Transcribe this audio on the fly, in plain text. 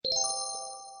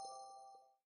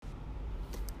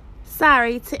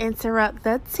Sorry to interrupt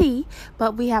the tea,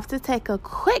 but we have to take a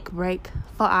quick break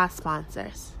for our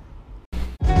sponsors.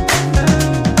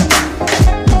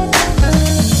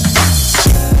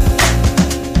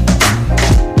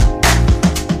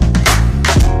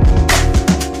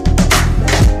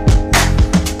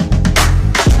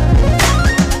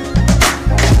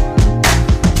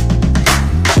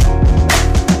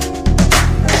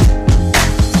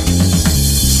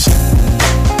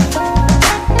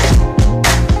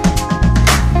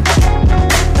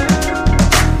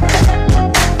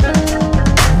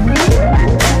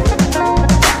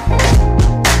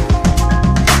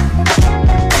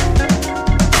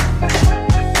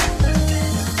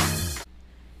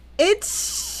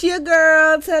 It's your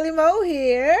girl Telly Mo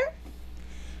here,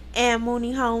 And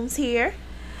Mooney Holmes here,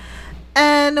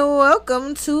 and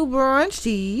welcome to Brunch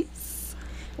Teas,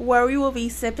 where we will be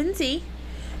sipping tea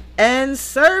and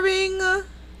serving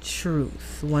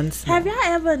truth once more. Have y'all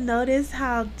ever noticed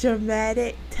how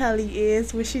dramatic Telly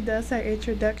is when she does her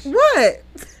introduction? What?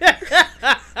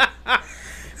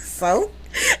 So?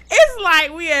 It's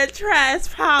like we at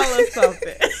Trash Pile or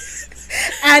something.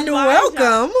 And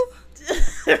welcome.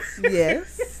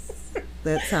 Yes.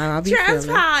 That's how I be Trash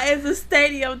feeling. Pile is a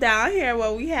stadium down here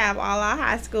where we have all our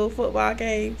high school football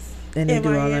games. And they in do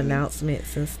all Miami.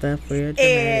 announcements and stuff. Real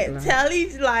dramatic. And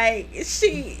Telly's like,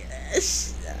 she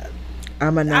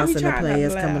I'm announcing the trying not to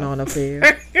players laugh. coming on the field.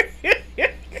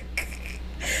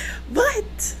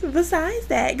 But besides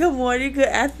that, good morning, good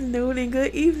afternoon, and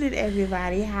good evening,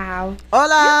 everybody. How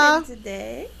Hola. you been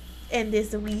today and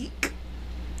this week?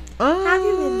 How have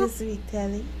you been this week,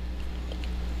 Telly?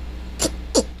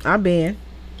 I've been.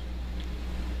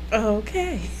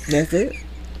 Okay. That's it.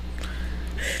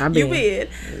 I've You been.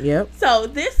 been. Yep. So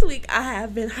this week I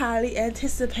have been highly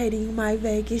anticipating my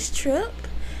Vegas trip.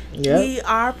 Yep. We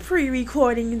are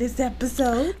pre-recording this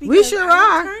episode. We because sure I am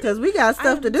are, turning- because we got I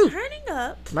stuff am to do. turning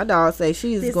up. My dog say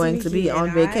she's This going to be weekend,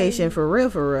 on vacation for real.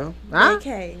 Huh?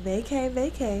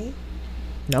 Vacay.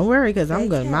 Don't worry, because I'm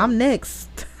Vacay. I'm next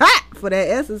ha! For that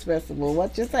Essence Festival.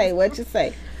 What you say?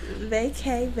 Vacay.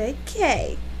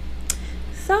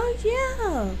 So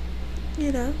yeah,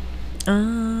 you know.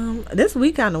 This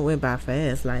week kind of went by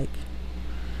fast. Like,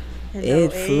 And It no,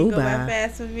 flew ain't go by.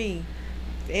 fast for me.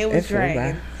 It was flew by.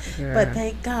 dragging. Yeah. But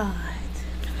thank God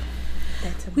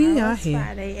that We tomorrow's are here.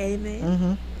 Friday.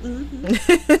 Amen. Mm-hmm.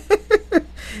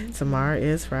 Mm-hmm. Tomorrow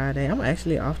is Friday. I'm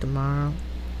actually off tomorrow.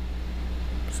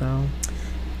 So,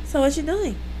 So what you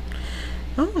doing?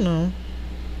 I don't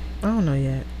know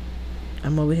yet.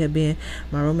 I'm over here being,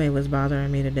 my roommate was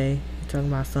bothering me today. He talking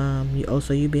about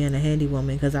so you being a handy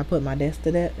woman, because I put my desk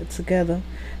together.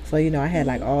 So, I had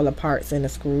like all the parts and the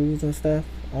screws and stuff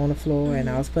on the floor, and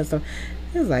I was putting stuff.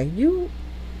 He was like,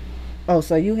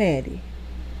 so you handy?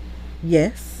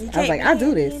 Yes. You I was can't like, be I do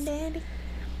handy this. and dandy?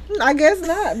 I guess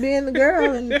not, being the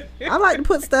girl, and I like to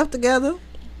put stuff together.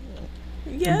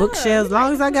 Yeah. Bookshelves, as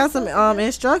long as I got some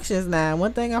instructions now.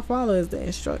 One thing I follow is the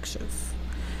instructions.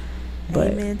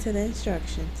 But Amen to the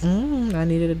instructions. I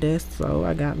needed a desk, so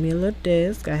I got me a little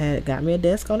desk. got me a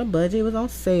desk on a budget. It was on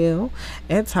sale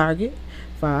at Target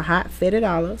for a hot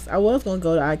 $50. I was gonna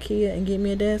go to IKEA and get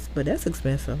me a desk, but that's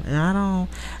expensive, and I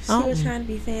She was trying to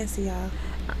be fancy, y'all.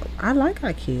 I like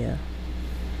IKEA.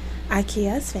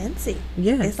 IKEA's fancy.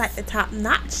 Yes. It's like the top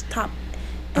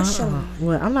echelon.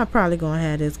 Well, I'm not probably gonna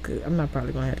have this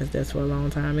desk for a long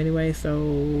time anyway.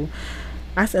 So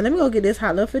I said, let me go get this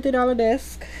hot little $50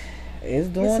 desk. It's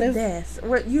doing It's a this. desk.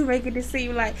 What you making it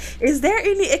seem like? Is there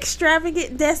any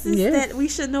extravagant desks Yes. that we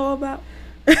should know about?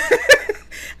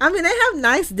 I mean, they have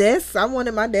nice desks. I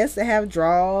wanted my desk to have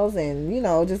drawers and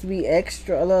just be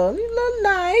extra a little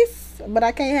nice. But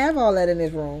I can't have all that in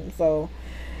this room, so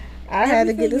I had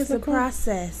to get this. Everything is a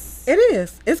process. It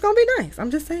is. It's gonna be nice.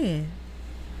 I'm just saying.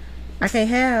 I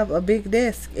can't have a big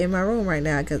desk in my room right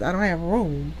now because I don't have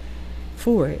room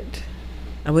for it.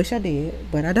 I wish I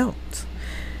did, but I don't.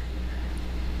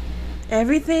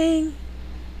 Everything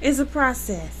is a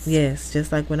process. Yes,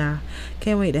 just like when I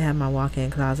can't wait to have my walk-in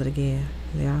closet again,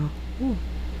 y'all. Ooh,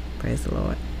 praise the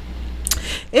Lord.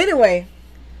 Anyway.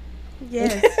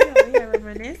 Yes, we are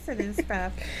reminiscing and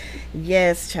stuff.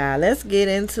 Yes, child. Let's get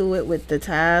into it with the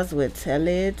ties with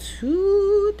Telly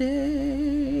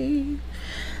today.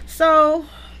 So,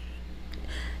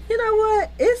 you know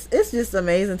what? It's just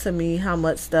amazing to me how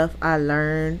much stuff I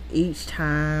learn each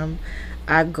time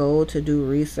I go to do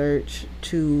research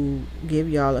to give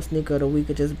y'all a sneaker of the week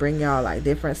or just bring y'all like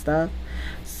different stuff.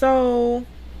 So,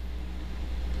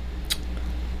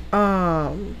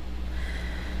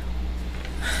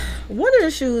 one of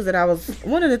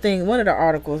the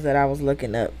articles that I was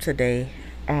looking up today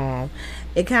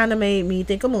It kind of made me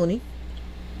think of Mooney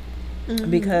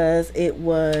because it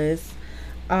was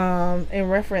in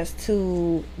reference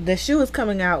to the shoe is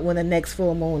coming out when the next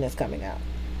full moon is coming out.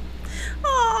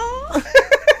 Aww.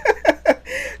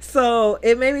 So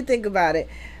it made me think about it.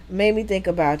 Made me think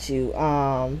about you.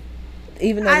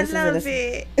 Even though I this love is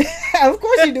it. of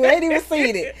course you do. I ain't even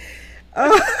seen it.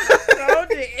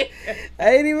 I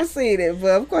ain't even seen it,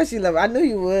 but of course you love it. I knew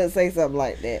you would say something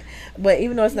like that. But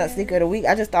even though it's not sneaker of the week,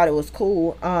 I just thought it was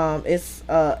cool. It's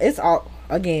all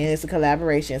again. It's a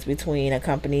collaboration between a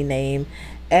company named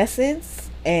Essence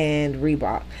and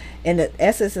Reebok, and the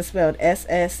Essence is spelled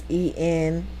SSENSE.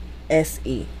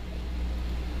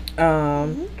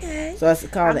 Okay. So it's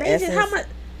called the Essence. Essence. How much?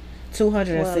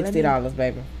 $260,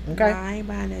 baby. Okay. Nah, I ain't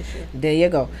buying that shit. There you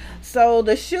go. So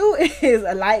the shoe is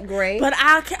a light gray. But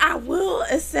I will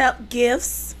accept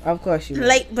gifts. Of course you will.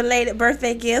 Late belated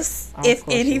birthday gifts, if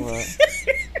course any. you would.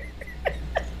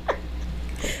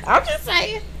 I'm just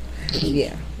saying.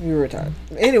 Yeah, you retarded.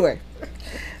 Anyway,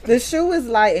 the shoe is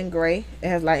light and gray. It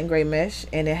has light and gray mesh,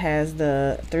 and it has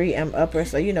the 3M upper,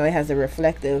 so you know it has a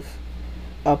reflective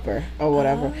upper or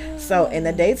whatever. So in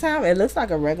the daytime it looks like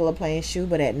a regular plain shoe,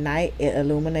 but at night it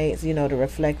illuminates, you know, the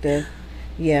reflective.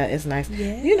 Yeah, it's nice.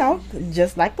 Yeah. You know,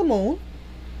 just like the moon.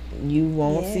 You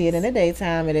won't see it in the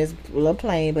daytime. It is a little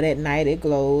plain, but at night it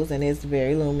glows and it's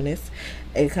very luminous.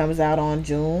 It comes out on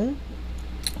June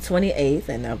 28th,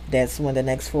 and that's when the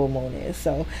next full moon is.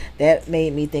 So that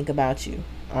made me think about you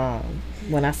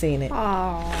when I seen it. Oh,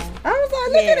 I was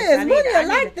like, look at this. Look at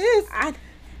like this.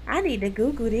 I need to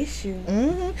Google this shoe.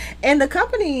 And the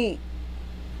company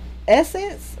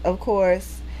Essence, of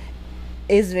course,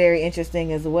 is very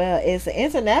interesting as well. It's an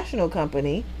international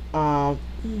company,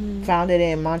 founded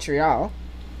in Montreal,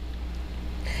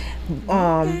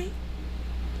 owned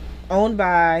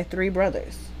by three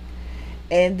brothers.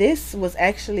 And this was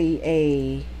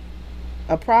actually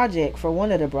a project for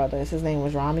one of the brothers. His name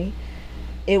was Rami.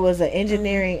 It was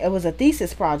it was a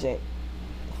thesis project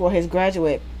for his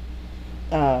graduate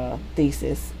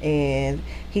thesis, and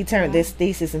he turned this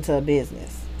thesis into a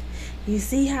business. You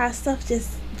see how stuff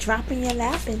just drop in your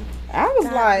lap, and I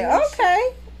was like,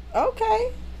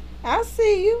 okay, I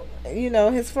see you. You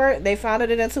know, they founded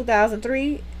it in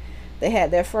 2003. They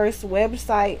had their first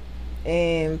website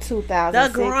in 2006.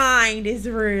 The grind is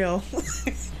real.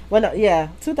 Well, no, yeah,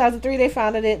 2003 they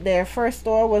founded it. Their first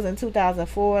store was in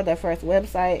 2004. Their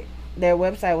website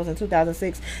was in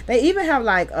 2006. They even have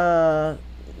like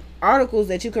articles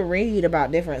that you can read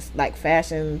about different like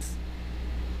fashion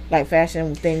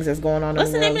things that's going on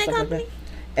What's in the world. What's the name of that company?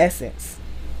 Essence.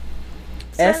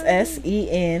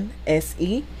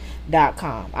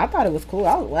 SSENSE.com. I thought it was cool.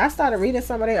 When I started reading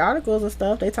some of their articles and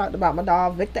stuff, they talked about my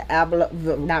dog Virgil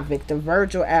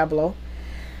Abloh.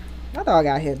 My dog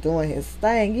out here doing his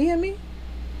thing. You hear me?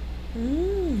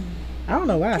 I don't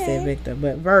know why I said Victor,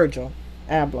 but Virgil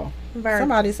Abloh.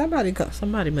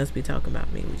 Somebody must be talking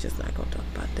about me. We're just not gonna talk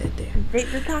about that there.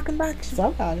 Victor talking about you.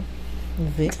 Somebody.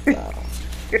 Victor.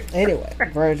 Anyway,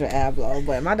 Virgil Abloh.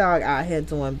 But my dog out here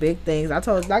doing big things. I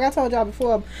told y'all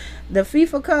before, the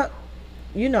FIFA Cup,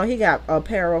 you know, he got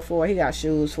apparel for it, he got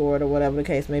shoes for it, or whatever the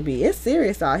case may be. It's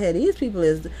serious out here. These people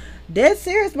is dead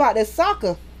serious about this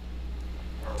soccer.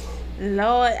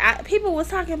 Lord, people was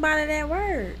talking about it at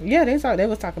work. Yeah, they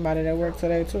was talking about it at work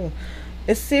today too.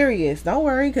 It's serious. Don't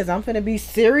worry, because I'm finna be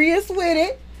serious with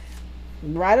it.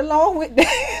 Right along with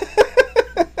that.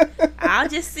 I'll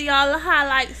just see all the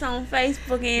highlights on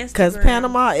Facebook and Instagram. Because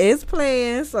Panama is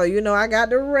playing, so you know I got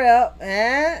the rep.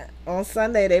 On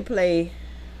Sunday they play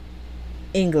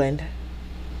England.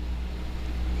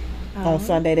 On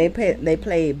Sunday they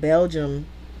play Belgium.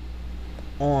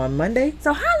 On Monday.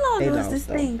 So how long does this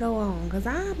thing go on? Because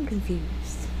I'm confused.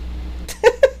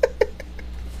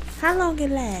 How long it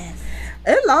lasts?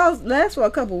 It lasts for a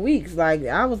couple weeks. Like,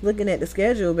 I was looking at the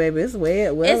schedule, baby. It's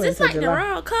well Is this like July. the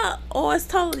World Cup, or it's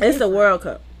totally It's different? the World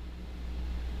Cup.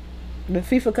 The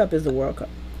FIFA Cup is the World Cup.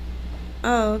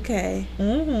 Oh, okay.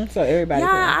 So everybody.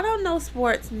 Yeah, I don't know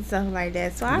sports and stuff like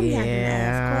that, so I'm having to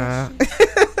ask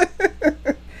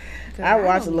questions. I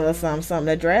watched a little something.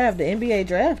 The draft, the NBA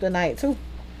draft tonight too.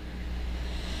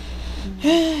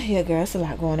 Yeah, girl, it's a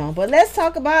lot going on. But let's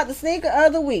talk about the sneaker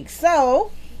of the week.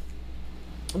 So,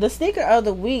 the sneaker of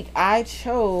the week I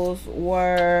chose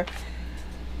were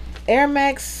Air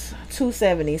Max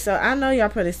 270. So I know y'all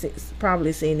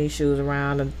probably seen these shoes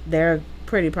around, and they're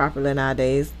pretty popular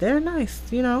nowadays. They're nice,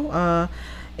 you know.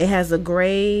 It has a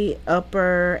gray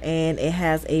upper, and it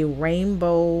has a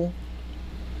rainbow,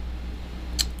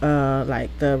 like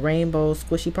the rainbow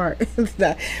squishy part.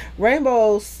 The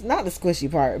rainbows, not the squishy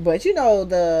part, but you know,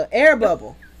 the air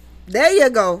bubble There you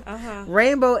go. Uh-huh.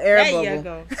 Rainbow air bubble. There you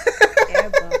go. Air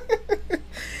bubble.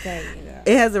 There you go.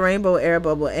 It has a rainbow air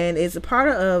bubble, and it's a part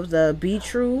of the Be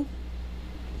True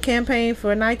campaign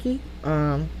for Nike,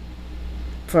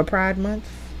 for Pride Month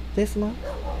this month.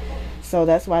 So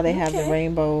that's why they have the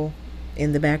rainbow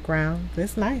in the background.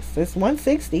 It's nice. It's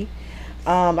 $160.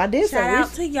 I did Shout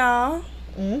out to y'all.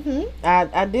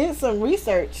 I did some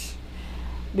research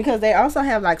because they also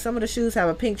have like some of the shoes have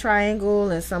a pink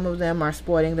triangle, and some of them are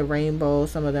sporting the rainbow.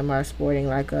 Some of them are sporting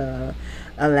like a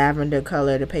lavender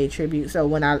color to pay tribute. So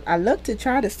when I looked to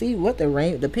try to see what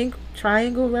the pink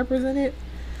triangle represented,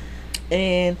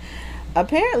 and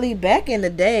apparently back in the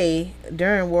day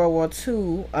during World War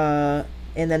II,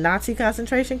 in the Nazi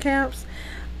concentration camps,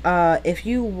 if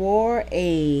you wore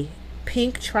a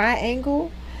pink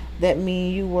triangle, that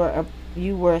means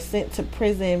you were sent to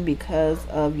prison because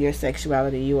of your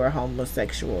sexuality. You were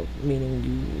homosexual, meaning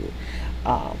you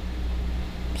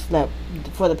slept.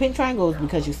 For the pink triangles,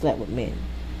 because you slept with men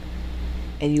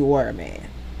and you were a man.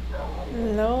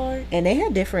 Lord. And they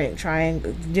had different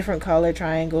color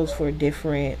triangles for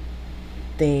different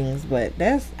things, but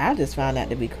I just found that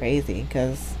to be crazy,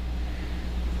 because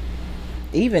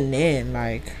even then,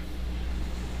 like,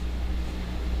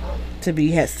 to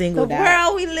be singled out. The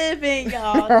world we live in,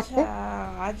 y'all.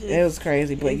 Child, it was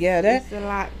crazy, but yeah, there's a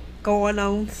lot going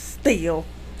on still.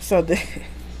 So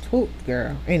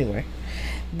girl. Anyway,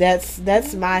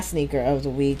 that's my sneaker of the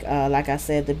week. Like I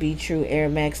said, the Be True Air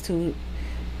Max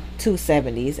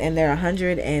 270s, and they're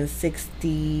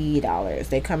 $160.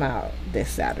 They come out this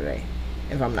Saturday,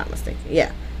 if I'm not mistaken.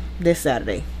 Yeah, this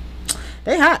Saturday.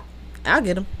 They hot. I'll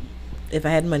get them if I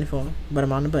had money for them, but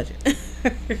I'm on the budget.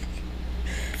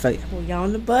 So yeah. We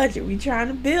on the budget. We trying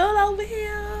to build over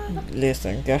here.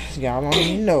 Listen, y'all don't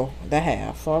even know the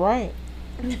half. All right.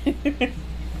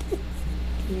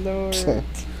 Lord.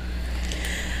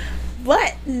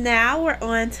 But now we're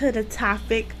on to the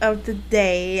topic of the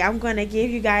day. I'm going to give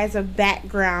you guys a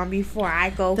background before I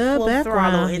go full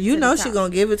throttle into you know the she's going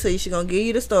to give it to you. She's going to give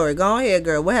you the story. Go ahead,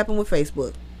 girl. What happened with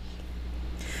Facebook?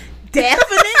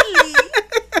 Definitely.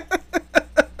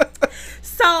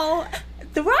 So,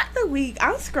 throughout the week,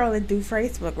 I'm scrolling through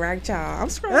Facebook, right, y'all? I'm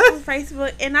scrolling through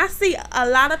Facebook, and I see a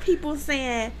lot of people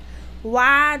saying,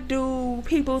 why do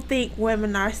people think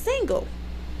women are single?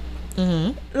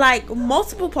 Like,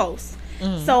 multiple posts.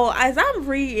 So as I'm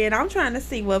reading, I'm trying to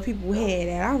see what people had,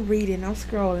 and I'm reading, I'm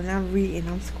scrolling, I'm reading,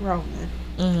 I'm scrolling,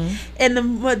 and the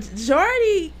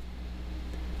majority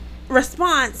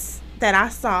response that I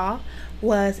saw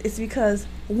was, it's because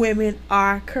women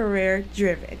are career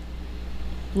driven.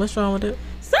 What's wrong with it?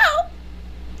 So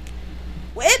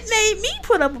it made me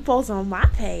put up a post on my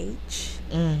page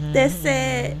that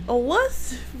said,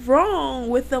 what's wrong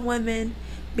with the women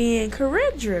being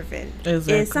career driven?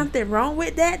 Exactly. Is something wrong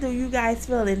with that? Do you guys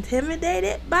feel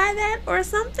intimidated by that or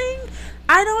something?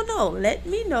 I don't know. Let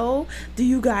me know. Do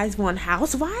you guys want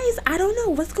housewives? I don't know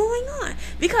what's going on,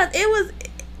 because it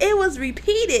was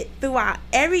repeated throughout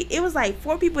it was like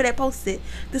 4 people that posted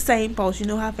the same post. You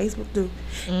know how Facebook do.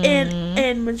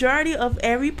 And majority of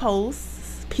every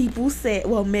post, people said,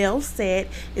 well, males said,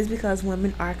 is because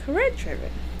women are career driven.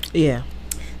 Yeah.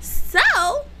 So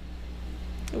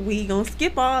we gonna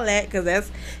skip all that, because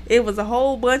it was a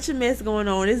whole bunch of mess going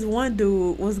on. This one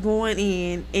dude was going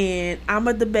in, and I'm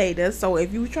a debater, so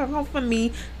if you try to come for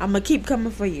me, I'm gonna keep coming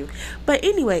for you. But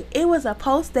anyway, it was a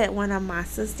post that one of my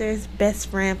sister's best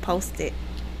friend posted,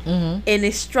 and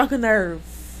it struck a nerve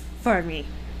for me.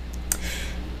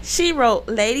 She wrote,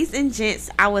 "Ladies and gents,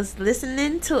 I was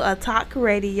listening to a talk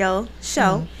radio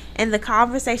show, and the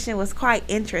conversation was quite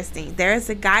interesting. There is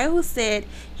a guy who said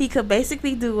he could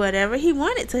basically do whatever he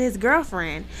wanted to his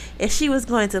girlfriend if she was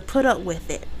going to put up with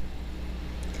it.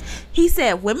 He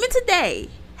said women today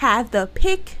have the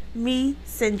pick me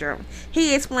syndrome.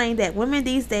 He explained that women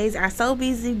these days are so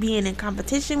busy being in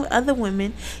competition with other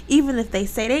women, even if they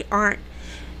say they aren't,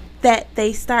 that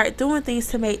they start doing things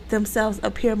to make themselves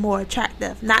appear more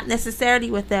attractive. Not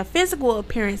necessarily with their physical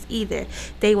appearance either.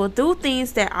 They will do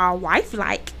things that are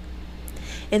wife-like."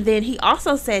 And then he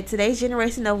also said today's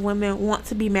generation of women want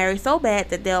to be married so bad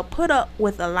that they'll put up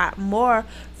with a lot more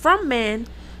from men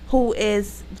who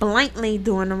is blatantly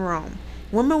doing them wrong.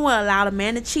 Women will allow the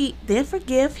man to cheat, then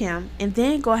forgive him, and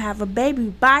then go have a baby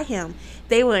by him.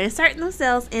 They will insert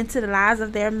themselves into the lives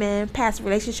of their men, past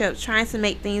relationships, trying to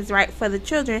make things right for the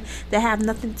children that have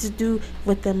nothing to do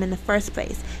with them in the first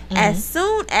place. As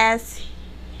soon as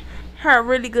her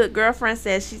really good girlfriend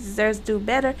says she deserves to do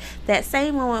better, that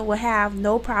same woman will have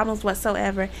no problems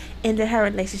whatsoever ending her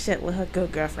relationship with her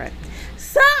good girlfriend.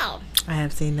 So I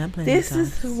have seen that plenty of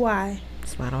times. This is why.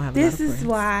 That's why I don't have This a lot of is friends.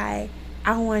 why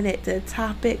I wanted the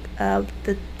topic of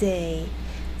the day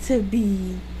to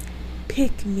be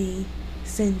pick me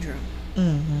syndrome.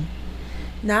 Mm-hmm.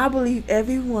 Now I believe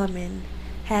every woman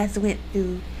has went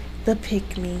through the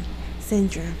pick me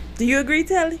syndrome. Do you agree,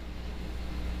 Telly?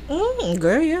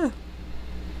 Girl, yeah.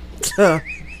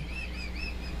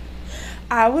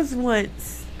 I was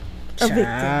once a victim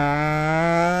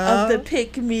of the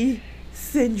pick me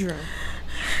syndrome.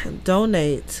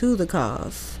 Donate to the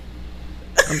cause.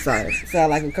 I'm sorry. Sound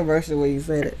like a commercial when you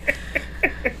said it.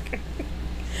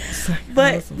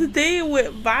 But Awesome. the thing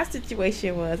with my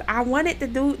situation was I wanted the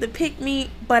dude to pick me,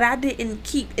 but I didn't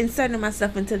keep inserting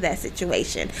myself into that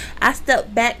situation. I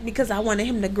stepped back because I wanted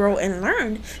him to grow and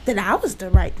learn that I was the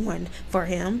right one for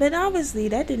him. But obviously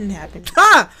that didn't happen.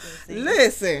 Ha!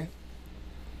 Listen.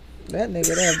 That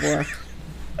nigga, that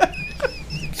boy.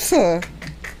 So,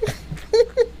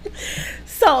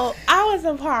 So I was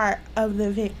a part of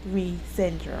the pick me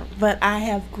syndrome, but I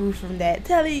have grew from that.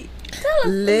 Tell us a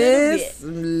little bit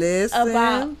listen.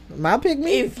 about my pick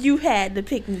me. if you had the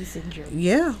pick me syndrome.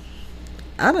 Yeah,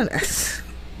 I don't.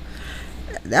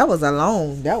 That was a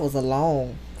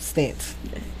long stint.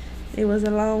 It was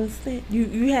a long stint.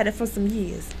 You had it for some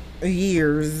years.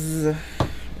 Years.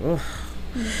 Ugh.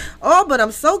 Oh, but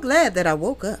I'm so glad that I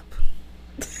woke up.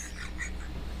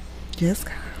 Yes,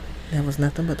 God. That was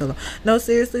nothing but the Lord. No,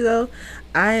 seriously though,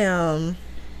 I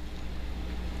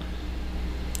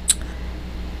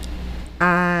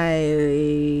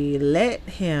let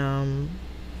him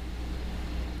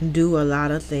do a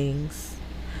lot of things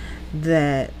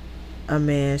that a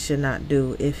man should not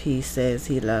do if he says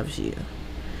he loves you.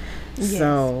 Yes.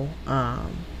 So,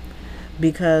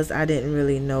 because I didn't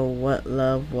really know what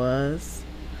love was,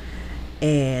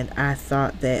 and I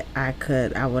thought that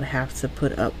I would have to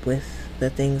put up with the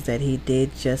things that he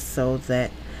did just so that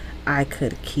I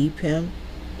could keep him.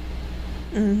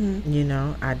 Mm-hmm. You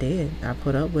know, I did. I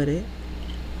put up with it.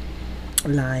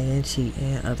 Lying,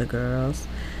 cheating, other girls.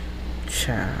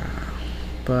 Child.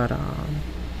 But,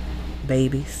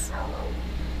 babies.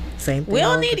 Same thing. We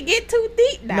don't need to get too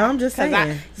deep now. No, I'm just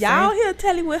saying. Y'all hear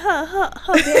Telly with her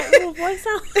bedroom voice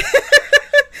on.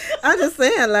 I'm just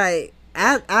saying, like,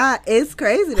 I it's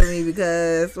crazy to me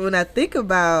because when I think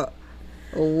about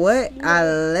what I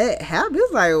let happen,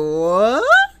 it's like,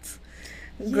 what?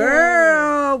 Yeah.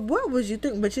 Girl, what was you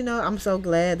thinking? But you know, I'm so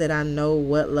glad that I know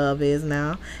what love is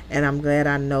now, and I'm glad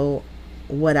I know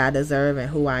what I deserve and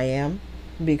who I am,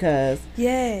 because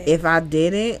Yeah. if I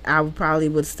didn't, I probably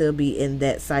would still be in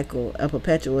that cycle, a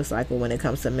perpetual cycle when it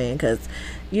comes to men, because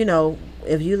you know,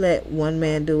 if you let one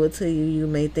man do it to you, you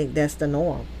may think that's the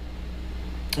norm,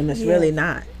 and it's really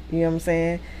not. You know what I'm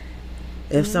saying?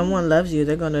 If someone loves you,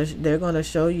 they're gonna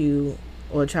show you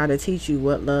or try to teach you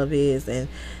what love is, and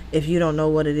if you don't know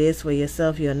what it is for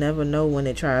yourself, you'll never know when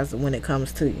it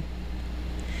comes to you.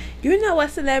 You know what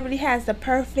celebrity has the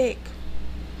perfect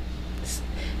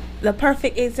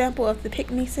example of the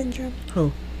pick me syndrome?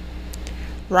 Who?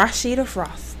 Rashida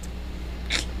Frost.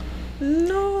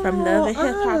 No, From Love and Hip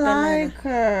Hop I like Atlanta.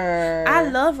 her. I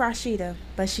love Rashida,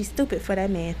 but she's stupid for that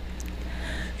man.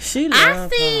 She I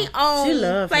love seen him. on She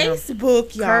love him.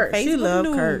 Facebook, y'all. Kurt, Facebook she love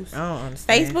news. Kurt. I don't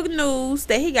understand. Facebook news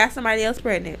that he got somebody else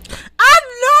pregnant. I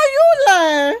know you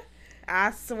lying,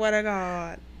 I swear to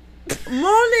God.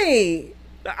 Monique.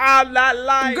 I'm not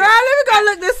lying. Girl, let me go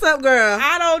look this up, girl.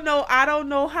 I don't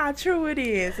know how true it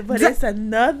is, but it's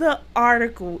another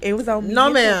article. It was on Media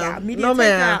No, ma'am. Takeout. Media No,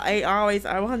 ma'am. Takeout ain't always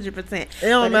 100%. It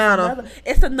don't matter.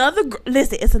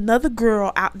 It's another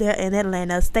girl out there in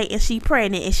Atlanta stating she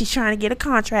pregnant and she's trying to get a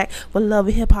contract with Love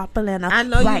and Hip Hop Atlanta. I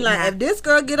know right you like. now. If this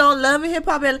girl get on Love and Hip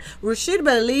Hop, Rashida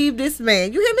better leave this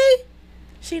man. You hear me?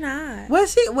 She not. Well,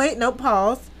 wait, no,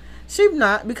 pause. She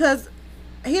not, because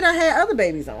he done had other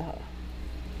babies on her.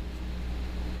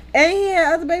 And he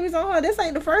had other babies on her. This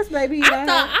ain't the first baby he done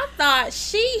had. I thought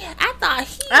he.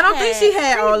 I don't think she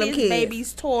had all them previous kids.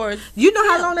 babies towards. You know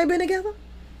how long they been together?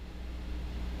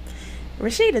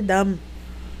 Rashida dumb.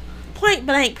 Point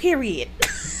blank. Period.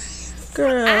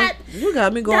 Girl, you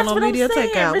got me going That's on what Media I'm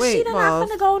saying. Takeout. Wait, Rashida not pause.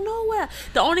 gonna go nowhere.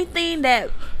 The only thing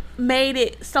that made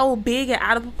it so big and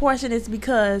out of proportion is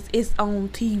because it's on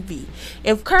TV.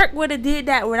 If Kirk would have did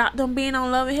that without them being on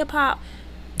Love and Hip Hop,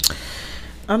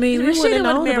 I mean, we would Rashida have would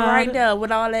have known been about right it. there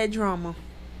with all that drama.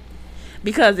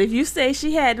 Because if you say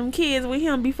she had them kids with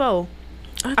him before,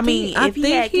 I mean, think if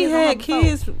he had kids on her before.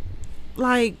 kids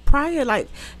like prior, like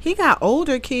he got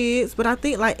older kids, but I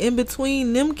think like in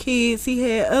between them kids, he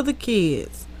had other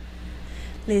kids.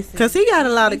 listen, Cause he got a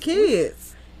lot of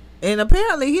kids, and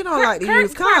apparently he don't like to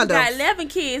use Kirk got condoms. 11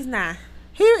 kids now,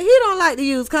 He don't like to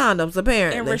use condoms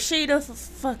apparently. and Rashida's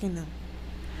fucking them.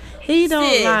 He don't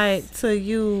Sis. like to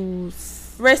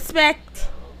use. Respect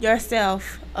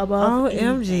yourself above anything.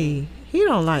 OMG. He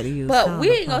don't like to use. But we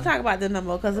ain't gonna talk about that no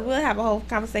more because we'll have a whole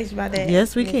conversation about that.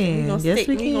 Yes, we can. Yes,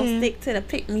 we We gonna can. stick to the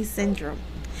pick me syndrome.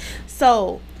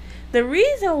 So, the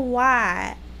reason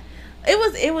why it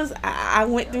was I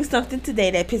went through something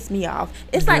today that pissed me off.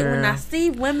 It's like when I Girl. see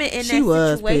women in She that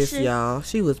was situation. pissed, y'all.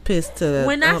 She was pissed to the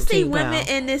When I see umpteenth women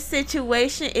power. in this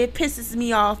situation, it pisses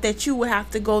me off that you would have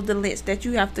to go the lengths that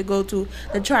you have to go to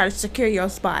try to secure your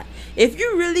spot. If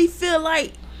you really feel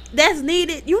like that's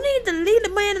needed, you need to leave the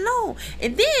man alone.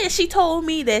 And then she told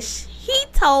me that he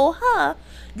told her,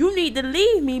 "You need to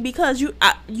leave me because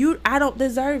I don't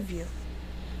deserve you."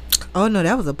 Oh no,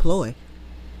 that was a ploy.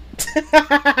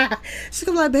 She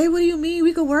was like, "Babe, what do you mean?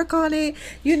 We could work on it."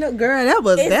 You know, girl, that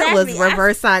was Exactly.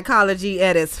 reverse psychology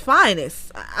at its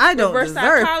finest. I don't Reverse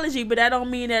deserve. psychology, but that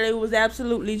don't mean that it was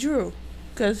absolutely true,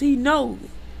 because he knows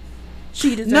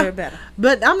she deserved better.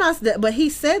 But I'm not. But he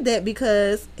said that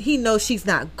because he knows she's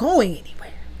not going anywhere.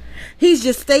 He's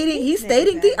just stating. He's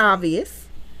stating the obvious.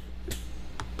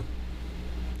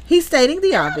 He's stating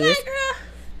the obvious. Like, girl,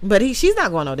 But she's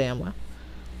not going no damn well.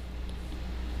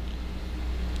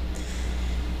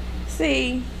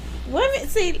 see, women.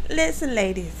 See, listen,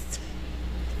 ladies.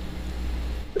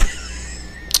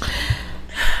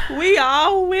 We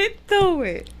all went through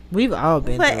it. We've all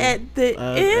been. But through at the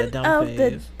a end dumb of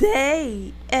the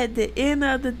phase.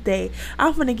 day,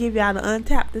 I'm gonna give y'all the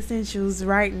untapped essentials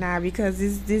right now because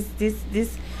this It it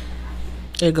says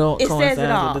coincides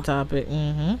it all. with the topic.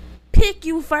 Mm-hmm. pick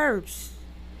you first.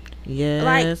 Yes.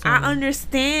 Like I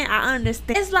understand.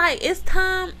 It's like it's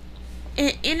time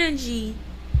and energy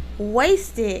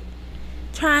wasted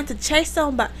trying to chase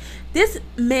somebody. This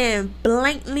man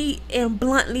blankly and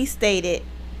bluntly stated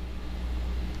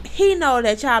he know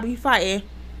that y'all be fighting.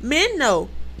 Men know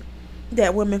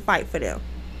that women fight for them.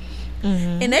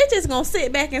 Mm-hmm. And they just gonna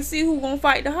sit back and see who gonna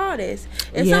fight the hardest.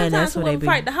 And Yeah, sometimes that's what they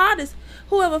whoever be.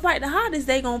 whoever fight the hardest,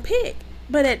 they gonna pick.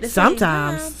 But at the same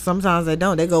time, Sometimes they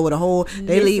don't. They go with a whole.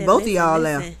 They leave both of y'all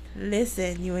left.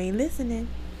 Listen, you ain't listening.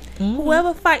 Mhm.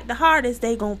 Whoever fight the hardest,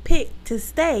 they gonna pick to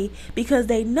stay because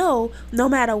they know no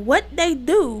matter what they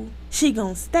do, she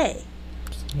gonna stay.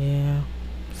 Yeah.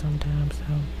 Sometimes so.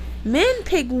 Men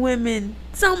pick women.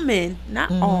 Some men, not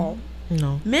Mhm. all.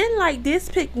 No. Men like this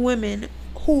pick women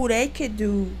who they could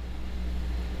do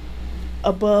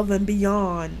above and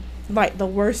beyond like the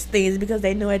worst things because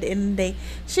they know at the end of the day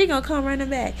she gonna come running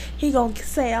back. He gonna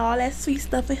say all that sweet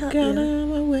stuff in her Girl, ear.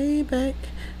 I'm way back.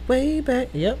 Way back.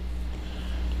 Yep.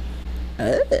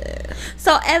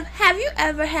 So have you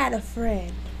ever had a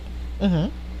friend Mm-hmm.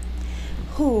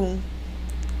 who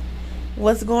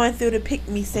was going through the pick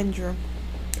me syndrome?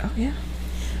 Oh yeah.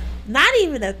 Not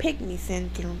even a pick me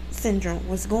syndrome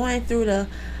was going through the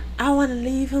I want to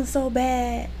leave him so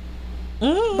bad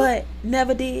Mm-hmm. but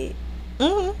never did.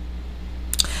 Mm-hmm.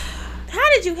 How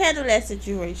did you handle that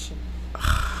situation?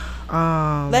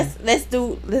 Let's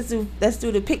do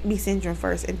the pick me syndrome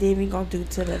first, and then we gonna do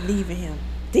to the leaving him.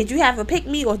 Did you have a pick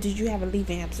me or did you have a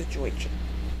leaving him situation?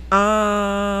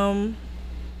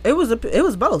 It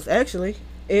was both actually.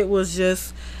 It was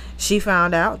just she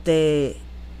found out that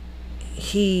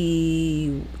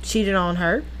he cheated on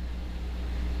her,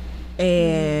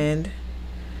 and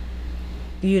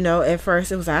you know, at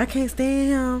first it was like, I can't stand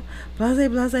him, blase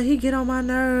blase, he get on my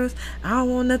nerves, I don't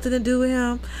want nothing to do with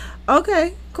him.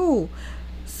 Okay, cool.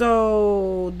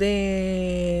 So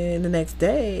then the next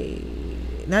day,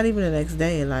 not even the next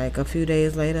day, like a few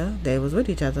days later, they was with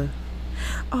each other.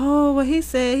 Oh, well, he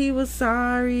said he was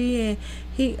sorry,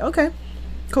 and okay,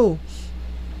 cool.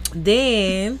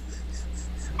 Then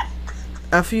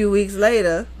a few weeks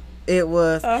later, it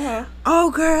was,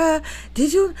 oh girl,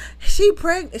 she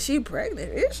pregnant,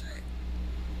 is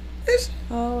she?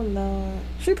 Oh Lord,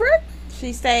 She pregnant?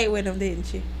 she stayed with him, didn't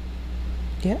she?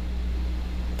 Yeah,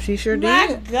 she sure My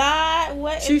did. God,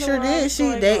 what? She in the sure world did. is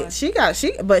going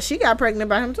on? But she got pregnant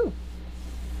by him too.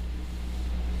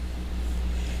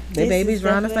 Their This babies is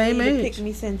around the same definitely the age. Pick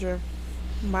me syndrome.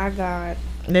 My God.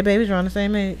 Their babies around the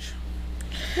same age.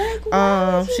 Like,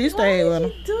 why would she stayed with why him.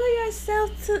 would you do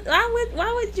yourself to?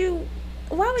 Why would you?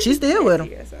 She you still do that with to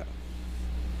him. yourself?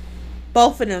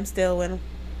 Both of them still with him.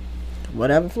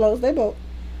 Whatever floats, they both.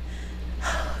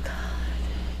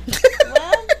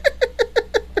 Well,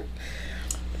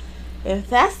 if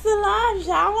that's the life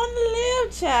y'all want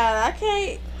to live, child, I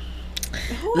can't.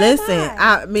 Who am Listen,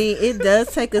 I? I mean, it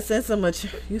does take a sense of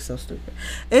maturity. You so stupid.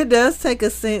 It does take a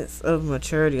sense of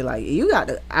maturity. Like you got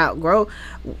to outgrow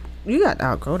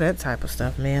that type of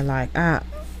stuff, man. Like I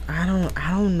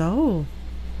don't know.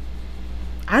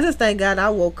 I just thank God I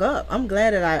woke up. I'm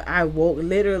glad that I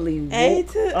literally woke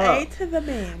up. A to the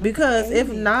man. Because Amen. if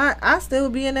not, I still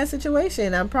be in that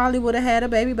situation. I probably would have had a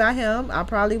baby by him. I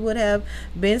probably would have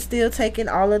been still taking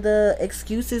all of the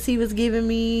excuses he was giving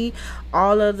me,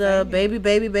 all of the baby,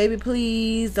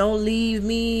 please don't leave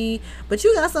me. But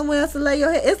you got somewhere else to lay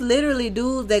your head. It's literally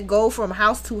dudes that go from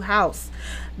house to house.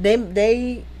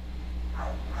 They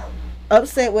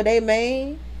upset with their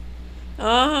man.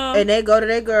 And they go to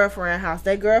their girlfriend house.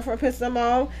 Their girlfriend pisses them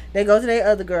off. They go to their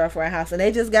other girlfriend house, and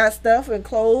they just got stuff and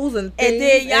clothes and things. And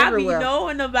then y'all everywhere. be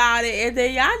knowing about it, and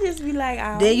then y'all just be like,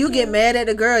 oh, then you get mad at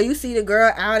the girl. You see the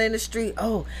girl out in the street.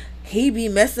 Oh, he be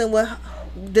messing with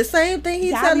the same thing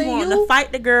he's telling you. You to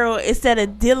fight the girl instead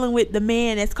of dealing with the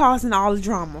man that's causing all the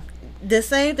drama. The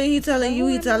same thing he telling you,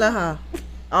 he telling her.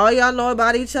 All y'all know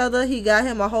about each other. He got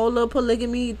him a whole little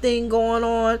polygamy thing going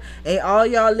on, and all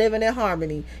y'all living in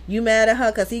harmony. You mad at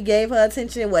her because he gave her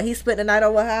attention? What, he spent the night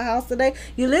over her house today?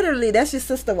 You literally, that's your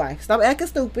sister wife. Stop acting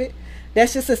stupid.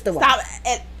 That's your sister wife. Stop.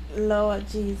 Lord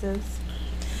Jesus.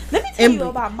 Let me tell you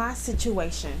about my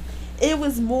situation. It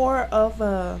was more of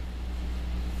a,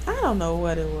 I don't know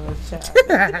what it was, child.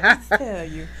 Let me just tell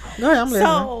you. Go ahead, I'm listening.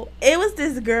 So it was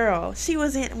this girl. She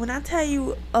was in, when I tell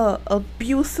you,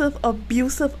 abusive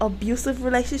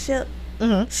relationship.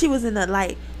 Mm-hmm. She was in a,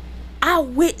 like, I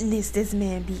witnessed this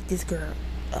man beat this girl.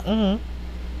 Mm-hmm.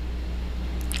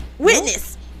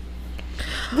 Witness.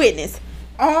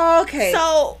 Okay.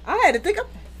 So I had to think of.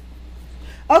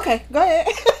 Okay, go ahead.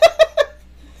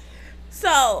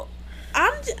 So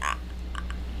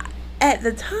at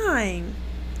the time,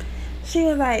 she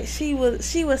was like, she was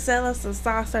selling some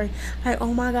sauce, like,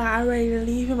 oh my God, I'm ready to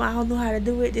leave him. I don't know how to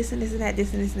do it. This and this and that.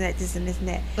 This and this and that. This and this and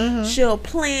that. Mm-hmm. She'll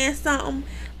plan something.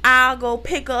 I'll go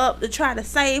pick her up to try to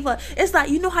save her. It's like,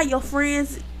 you know how your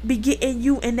friends be getting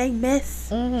you and they mess,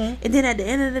 mm-hmm. and then at the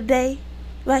end of the day,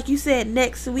 like you said,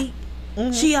 next week,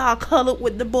 mm-hmm. she all colored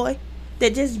with the boy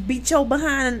that just beat your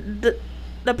behind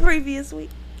the previous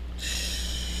week.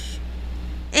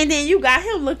 And then you got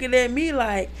him looking at me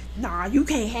like, nah, you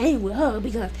can't hang with her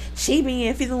because she be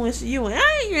influencing you. And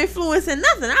I ain't influencing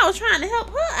nothing. I was trying to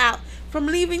help her out from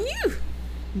leaving you.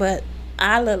 But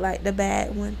I look like the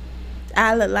bad one.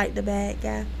 I look like the bad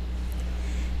guy.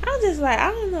 I'm just like,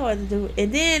 I don't know what to do.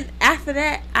 And then after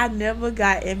that, I never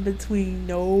got in between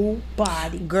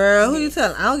nobody. Girl, who you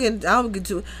telling? I don't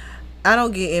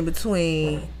get in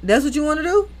between. That's what you want to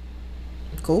do?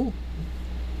 Cool.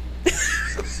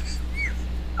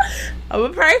 I'm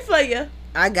gonna pray for you.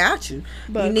 I got you.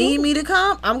 But you need me to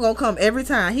come? I'm gonna come every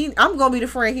time. I'm gonna be the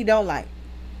friend he don't like.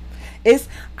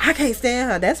 I can't stand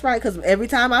her. That's right, because every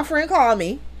time my friend call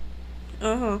me,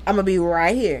 I'm gonna be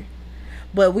right here.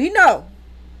 But we know,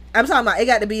 I'm talking about, it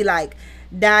got to be like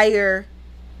dire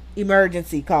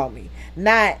emergency call me.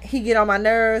 Not he get on my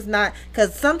nerves. Not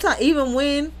because sometimes even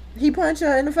when he punch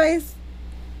her in the face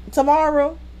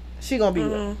tomorrow, she gonna be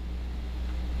with.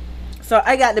 So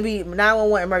I got to be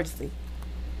 911 emergency.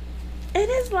 And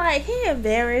it's like, he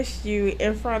embarrassed you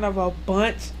in front of a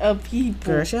bunch of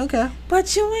people. Girl, she don't care.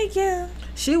 But you ain't care.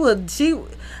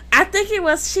 I think she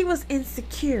was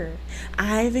insecure.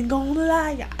 I ain't even gonna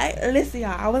lie. Listen,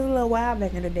 y'all, I was a little wild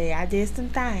back in the day. I did some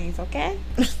things, okay?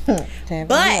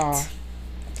 But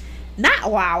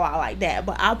not wild like that,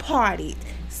 but I partied.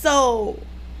 So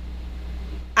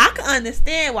I can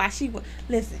understand why she was.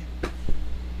 Listen,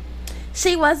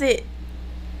 she wasn't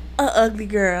a ugly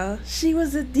girl. She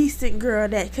was a decent girl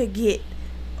that could get,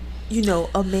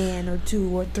 a man or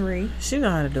two or three. She know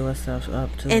how to do herself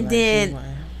up too. And then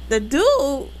the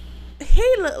dude,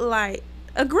 he looked like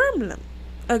a gremlin.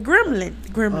 A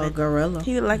gorilla.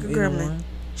 He looked like a gremlin.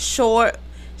 Short.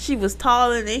 She was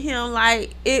taller than him.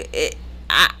 Like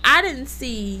I didn't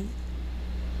see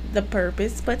the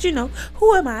purpose, but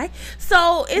who am I?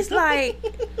 So it's like,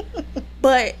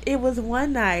 but it was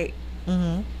one night.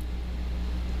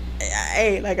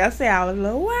 Hey, like I said, I was a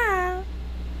little wild.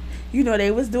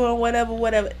 They was doing whatever.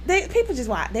 People just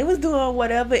watch. They was doing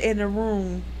whatever in the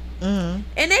room. And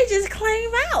they just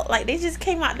came out. Like, they just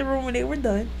came out the room when they were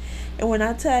done. And when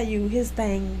I tell you, his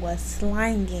thing was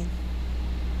slanging.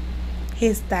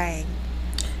 Slanging.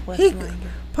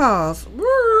 Pause.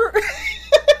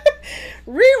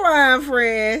 Rewind,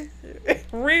 friend.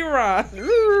 Rewind.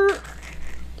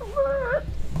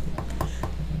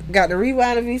 Got the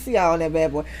rewind of VCR on that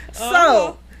bad boy.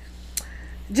 So,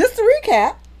 just to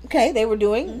recap, okay, they were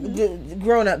doing the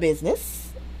grown-up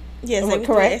business. Yes, they were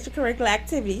correct. Doing extracurricular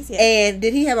activities. Yes. And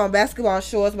did he have on basketball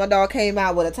shorts? My dog came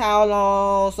out with a towel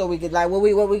on, so we could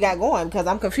what we got going? Because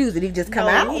I'm confused. Did he just come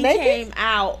out naked? He came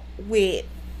out with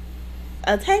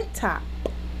a tank top.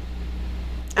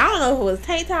 I don't know if it was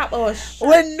tank top or a shirt.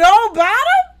 With no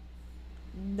bottom?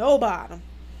 No bottom.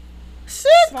 She's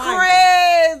Fine.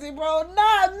 crazy, bro.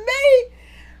 Not me.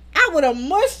 I would have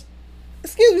mushed.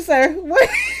 Excuse me, sir.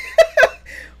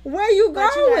 Where you But you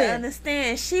gotta going?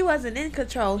 understand, she wasn't in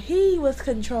control. He was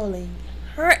controlling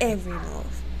her every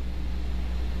move.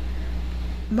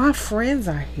 My friends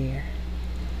are here.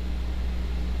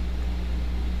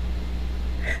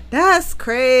 That's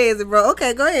crazy, bro.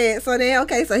 Okay, go ahead. So then,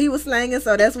 okay, so he was slanging.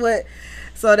 So that's what.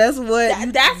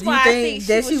 That's That's why I think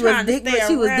that she was trying to stay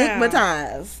she was around.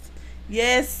 digmatized.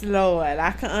 Yes, Lord,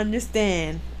 I can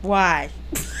understand why.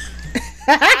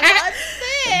 I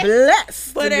understand.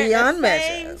 Blessed But beyond at the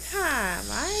same measures. time,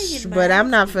 I ain't getting But my I'm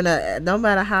not ass finna. No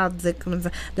matter how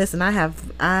digmatized. Listen, I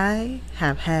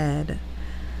have had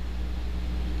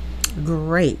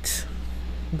great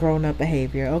grown up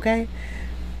behavior. Okay.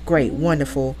 Great,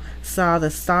 wonderful. Saw the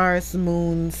stars,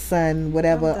 moon, sun,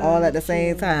 whatever, I'm done all at the with same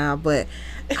you. time. But,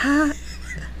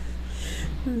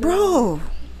 bro,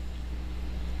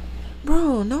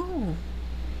 no.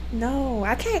 No,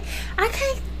 I can't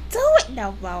do it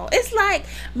no more. It's like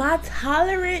my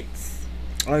tolerance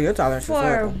Oh, your tolerance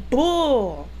for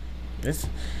bull It's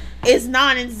is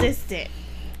non-existent.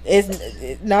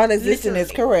 non-existent.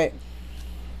 It's Literally. correct.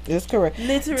 It's correct.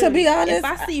 Literally. To be honest, if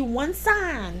I see one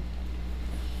sign,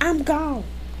 I'm gone.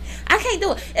 I can't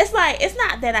do it. It's like, it's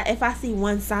not that if I see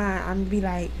one sign, I'm gonna be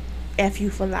like, F you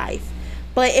for life.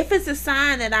 But if it's a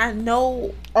sign that I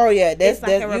know oh yeah, that's it's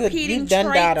like a you repeating done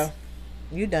trait, daughter.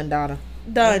 You done daughter.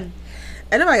 done.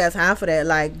 And nobody got time for that.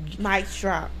 Like, Mic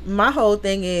drop. my whole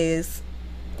thing is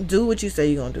do what you say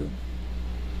you're gonna do.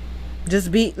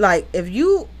 Just be like, if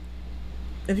you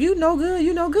know good,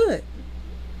 you know good.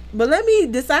 But let me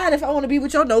decide if I want to be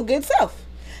with your no good self.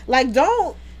 Like,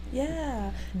 don't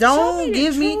Yeah. Don't Show me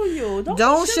give the me true you.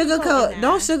 don't be sugarcoat. now.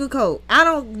 Don't sugarcoat. I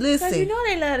don't Cause listen. you know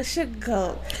they love to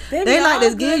sugarcoat. They be like all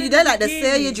to give good you. in They the like to sell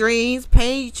your beginning. dreams,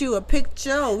 paint you a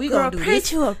picture. Oh, we Girl, gonna do paint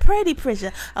this. you a pretty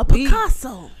picture, a We-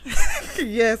 Picasso.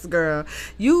 Yes, girl.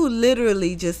 You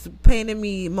literally just painted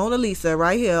me Mona Lisa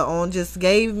right here on. Just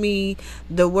gave me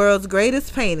the world's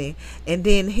greatest painting, and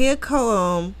then here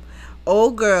come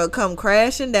old girl come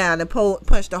crashing down and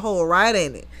punch the hole right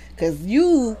in it. Cause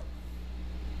you.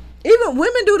 Even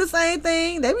women do the same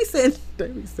thing. They be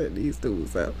setting these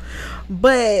dudes up.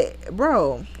 But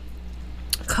bro,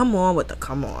 come on,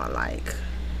 like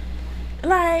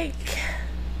Like,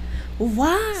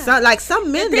 why?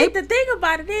 some men. The thing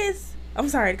about it is, I'm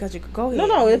sorry to cut you. Go ahead. No.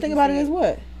 The What thing you about it said. is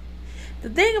what? The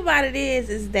thing about it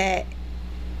is that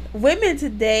women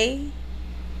today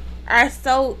are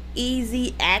so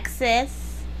easy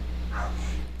access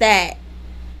that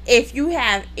if you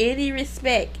have any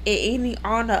respect and any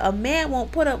honor, a man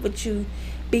won't put up with you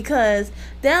because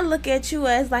they'll look at you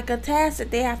as like a task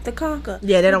that they have to conquer.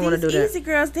 Yeah, they don't With want to these do that. Easy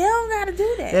girls, they don't gotta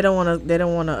do that. They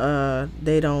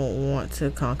don't want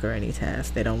to conquer any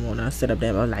task. They don't want to sit up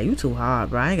there and be like, you too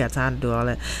hard, bro. I ain't got time to do all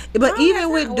that. But Oh, even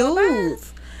that's with not what mine-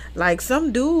 dudes, like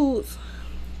some dudes,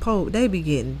 they be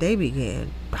getting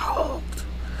dogged.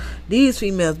 These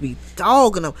females be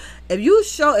dogging them. If you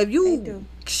do.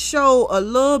 show a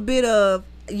little bit of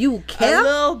you care, A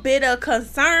little bit of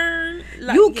concern.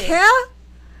 Like, you yeah. care.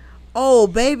 Oh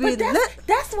baby, But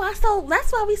that's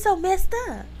why we so messed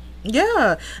up.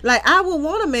 yeah, like I would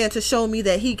want a man to show me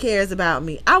that he cares about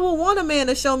me. I would want a man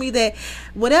to show me that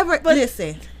whatever. But-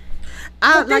 listen,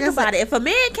 But like think about it. If a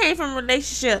man came from a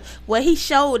relationship where he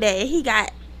showed that and he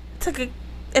got took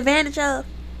advantage of,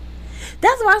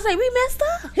 that's why I say we messed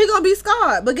up. he gonna be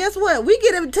scarred. But guess what? We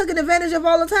get taken advantage of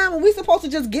all the time, and we supposed to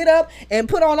just get up and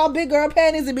put on our big girl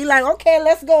panties and be like, okay,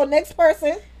 let's go, next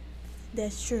person.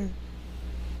 That's true.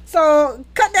 So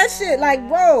cut that shit. Like,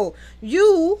 bro,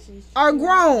 you are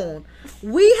grown.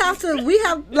 We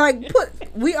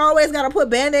always gotta put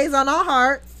band-aids on our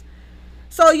hearts.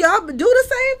 So y'all do the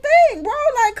same thing, bro.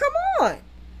 Like, come on.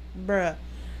 Bruh.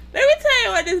 Let me tell you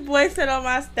what this boy said on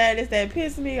my status that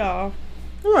pissed me off.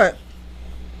 What?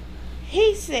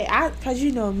 He said, cause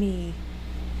you know me,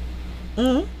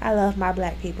 Mm-hmm. I love my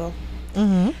black people.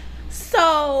 Mm-hmm.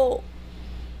 So,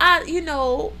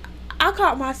 I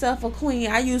called myself a queen.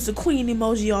 I use the queen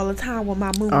emoji all the time with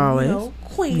my moon. Always. You know,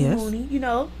 queen Yes. moony.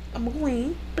 I'm a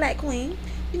queen, black queen.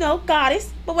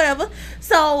 Goddess, but whatever.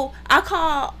 So I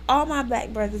call all my black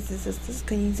brothers and sisters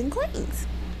kings and queens.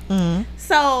 Mm-hmm.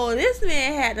 So this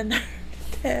man had the nerve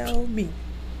to tell me.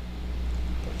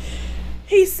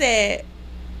 He said,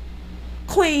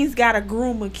 queens gotta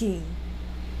groom a king.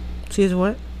 She's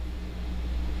what?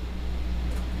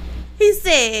 He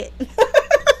said,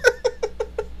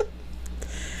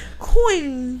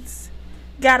 queens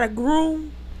gotta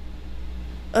groom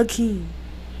a king.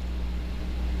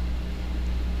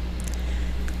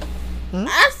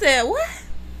 I said, what?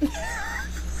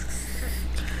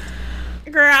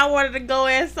 Girl, I wanted to go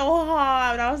in so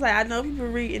hard. I was like, I know people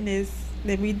reading this.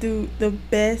 Let me do the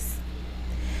best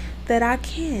that I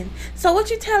can. So what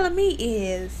you telling me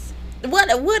is what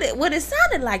it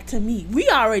sounded like to me. We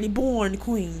already born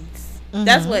queens.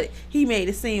 That's what he made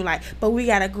it seem like. But we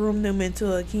gotta groom them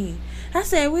into a king. I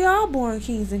said, we all born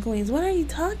kings and queens. What are you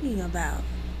talking about?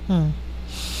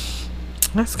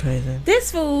 That's crazy.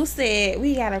 This fool said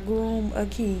we gotta groom a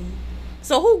king.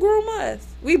 So who groom us?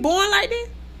 We born like this?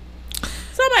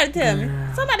 Somebody tell me.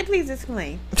 Somebody please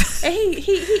explain. And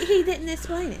he didn't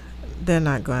explain it. They're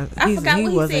not going. I forgot he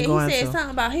what he wasn't said. going He said to. something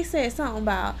about. He said something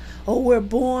about. Oh, we're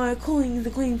born queens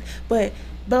and queens, but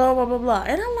blah blah blah blah.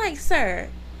 And I'm like, sir,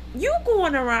 you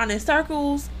going around in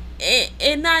circles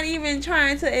and not even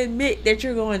trying to admit that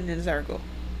you're going in a circle.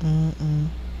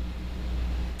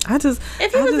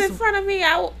 If he was in front of me,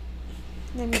 I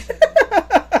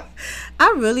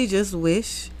really just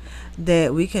wish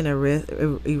that we can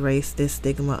erase this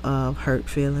stigma of hurt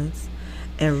feelings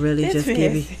and really just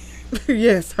give you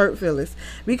yes, hurt feelings,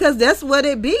 because that's what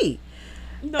it be.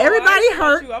 No, everybody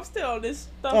hurt. I'm still on this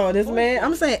stuff. Oh, this man.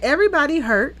 I'm saying everybody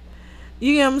hurt.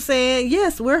 You know what I'm saying?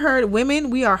 Yes, we're hurt. Women,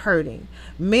 we are hurting.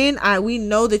 Men, we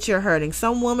know that you're hurting.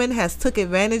 Some woman has took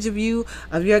advantage of you,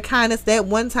 of your kindness that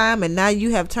one time, and now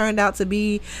you have turned out to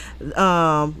be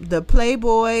the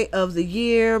playboy of the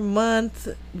year, month,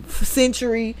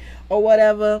 century, or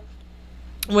whatever.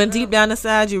 When deep down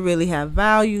inside you really have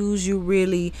values, you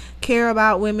really care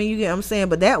about women, you get what I'm saying?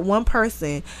 But that one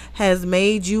person has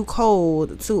made you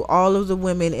cold to all of the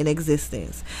women in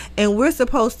existence. And we're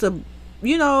supposed to,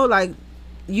 you know, like,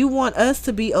 you want us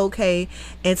to be okay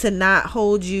and to not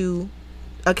hold you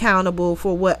accountable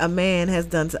for what a man has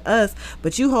done to us,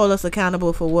 but you hold us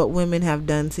accountable for what women have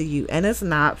done to you, and it's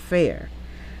not fair.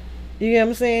 You get what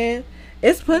I'm saying?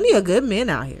 It's plenty of good men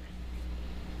out here.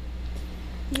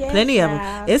 Yes, plenty of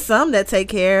them. It's some that take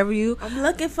care of you. I'm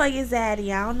looking for you,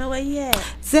 Zaddy. I don't know where you at.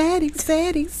 Zaddy.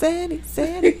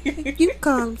 You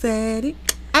call him Zaddy.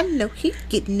 I know he's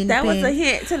getting in that the was a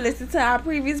hint to listen to our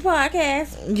previous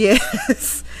podcast.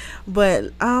 Yes.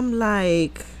 But I'm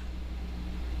like,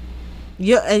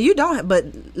 and you don't, but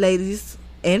ladies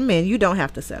and men, you don't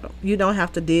have to settle. You don't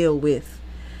have to deal with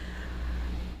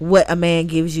what a man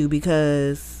gives you,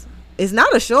 because it's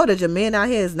not a shortage of men out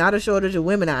here. It's not a shortage of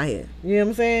women out here. You know what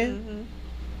I'm saying?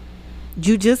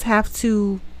 You just have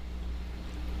to,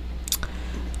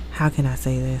 how can I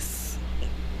say this?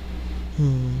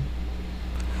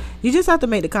 You just have to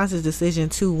make the conscious decision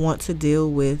to want to deal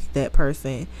with that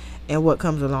person and what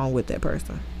comes along with that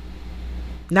person.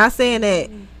 Not saying that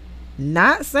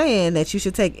you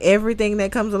should take everything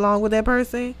that comes along with that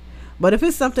person, but if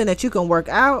it's something that you can work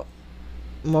out,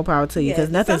 more power to you, because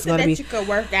nothing's going to be, you can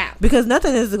work out, because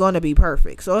nothing is going to be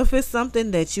perfect. So if it's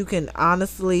something that you can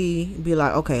honestly be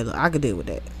like, okay, look, I could deal with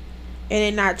that, and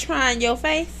then not trying your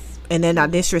face, and then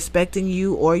not disrespecting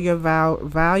you or your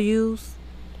values,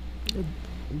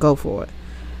 go for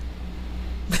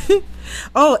it.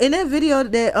 Oh, in that video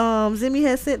that Zimmy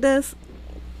had sent us,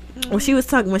 when she was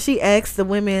talking, when she asked the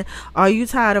women, are you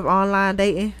tired of online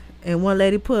dating, and one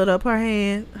lady put up her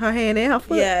hand and her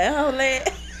foot. Yeah, her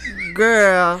leg.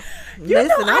 Girl, listen,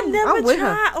 I never with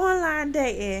tried online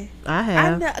dating. I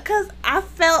have, because I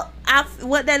felt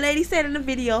what that lady said in the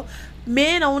video.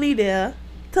 Men only there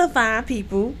to find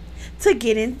people to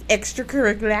get in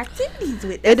extracurricular activities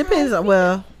with. It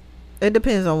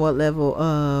depends on what level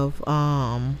of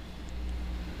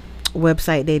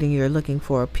website dating you're looking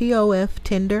for. POF,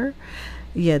 Tinder,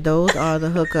 yeah, those are the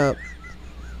hookup.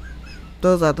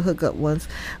 Those are the hookup ones.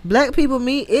 Black people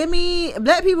meet.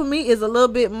 Black people meet is a little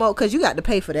bit more, because you got to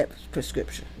pay for that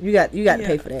prescription. You got to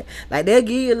pay for that. Like, they'll give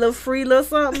you a little free little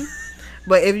something.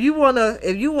 But if you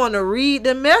wanna read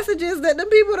the messages that the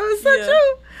people done sent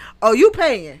you, oh, you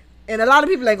paying. And a lot of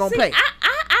people ain't gonna pay.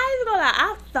 I ain't gonna lie.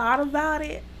 I've thought about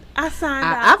it. I signed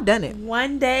up. I've done it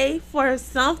one day for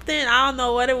something. I don't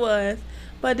know what it was.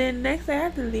 But then the next day I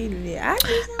deleted it.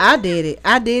 I did it.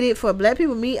 I did it for Black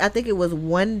People Meet. I think it was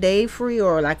 1 day free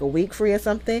or like a week free or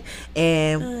something.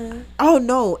 And oh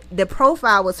no, the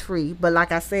profile was free, but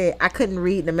like I said, I couldn't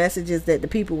read the messages that the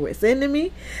people were sending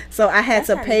me, so I had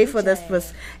to pay for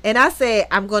this. And I said,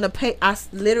 I'm gonna pay. I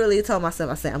literally told myself,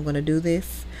 I said, I'm gonna do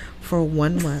this for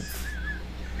 1 month,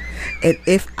 and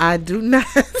if I do not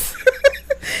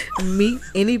meet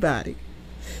anybody,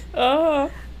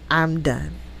 I'm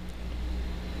done.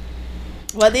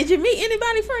 Well, did you meet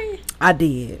anybody, friend? I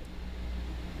did.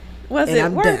 Was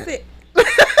it worth it?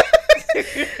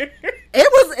 It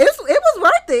was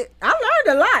worth it. I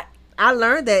learned a lot. I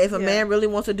learned that if a Yeah. man really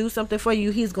wants to do something for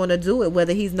you, he's going to do it,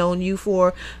 whether he's known you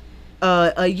for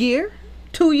a year,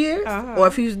 2 years, or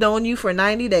if he's known you for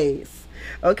 90 days.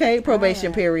 Okay,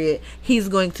 probation period. He's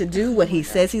going to do what he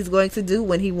says he's going to do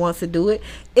when he wants to do it,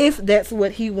 if that's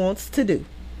what he wants to do.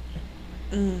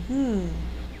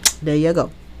 There you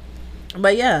go.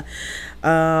 But yeah,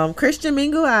 Christian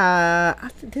Mingle.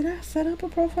 Did I set up a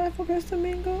profile for Christian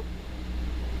Mingle?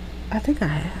 I think I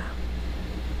have.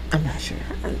 I'm not sure.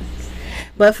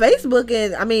 But Facebook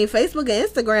and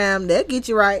Instagram, they'll get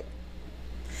you right.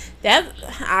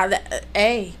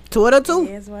 Hey, Twitter it too.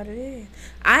 is what it is.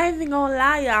 I ain't even gonna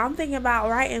lie, y'all. I'm thinking about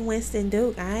writing Winston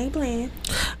Duke. I ain't playing.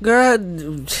 Girl,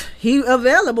 he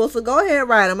available, so go ahead,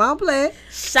 write him. I'll play it.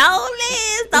 Show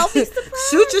this. Don't be surprised.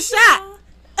 Shoot your shot.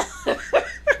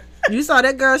 You saw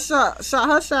that girl shot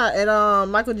her shot at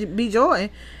Michael B.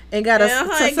 Jordan and got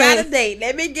got a date.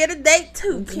 Let me get a date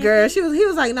too. Girl, he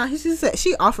was like, no. She said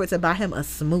she offered to buy him a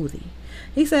smoothie.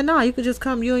 He said, no, you could just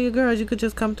come. You and your girls, you could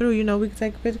just come through. You know, we could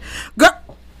take a picture. Girl,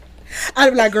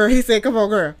 I'd be like, girl. He said, come on,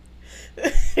 girl.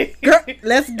 Girl,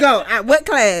 let's go. What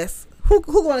class? Who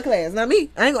going to class? Not me.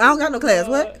 I don't got no class.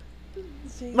 What?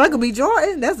 Michael B.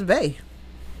 Jordan? That's Bay.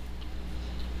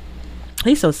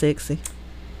 He's so sexy.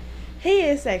 He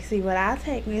is sexy, but I'll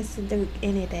take Winston Duke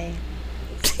any day.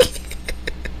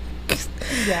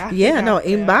 Yeah, no,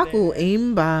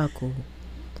 M'Baku.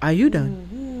 Are you done?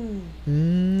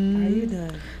 Are you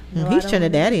done? No, He's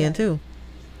Trinidadian too.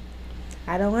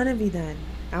 I don't want to be done.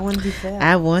 I want to be fair.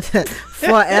 I want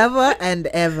forever and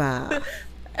ever.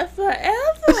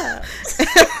 Forever.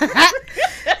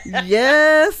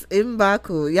 Yes,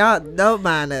 M'Baku. Y'all don't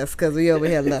mind us because we over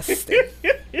here lusting.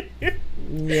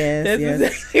 Yes, That's yes.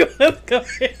 exactly what's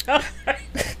going on.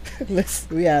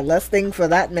 We are lusting for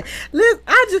that man.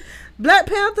 Listen, Black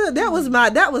Panther. That was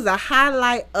a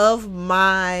highlight of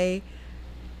my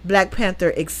Black Panther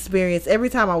experience. Every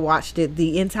time I watched it,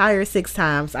 the entire 6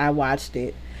 times I watched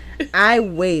it, I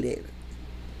waited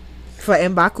for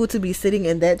M'Baku to be sitting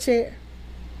in that chair.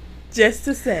 Just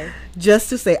to say,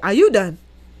 Are you done?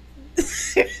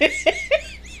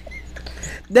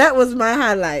 That was my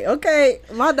highlight. Okay,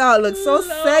 my dog looks so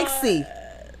sexy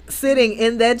sitting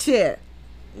in that chair.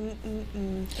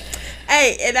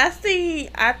 Hey, and I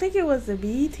think it was the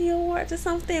BET Awards or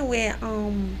something where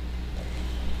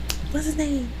what's his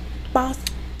name?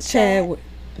 Chad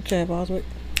Boswick.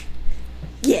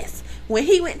 Yes, when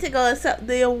he went to go accept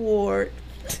the award,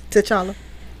 T'Challa.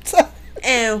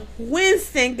 and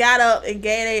Winston got up and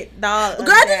gave that dog.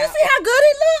 Girl, did you see how good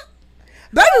he looked?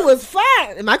 Baby was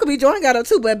fine. And Michael B. Jordan got up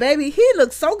too, but baby, he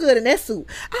looked so good in that suit.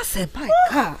 I said, my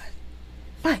God.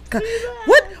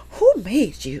 Who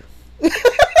made you? I'll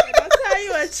tell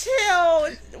you, a chill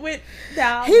with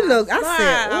down. He looked,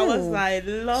 I was like,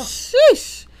 Lord.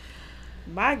 Sheesh.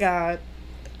 My God.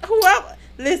 Whoever,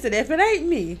 listen, if it ain't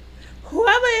me,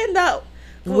 whoever end up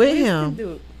with him,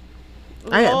 Duke,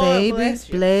 I got baby,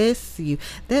 bless you.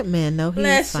 That man know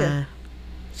he's fine.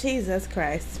 Jesus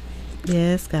Christ.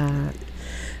 Yes, God.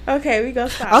 Okay, we gonna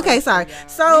stop. Okay, sorry. Y'all.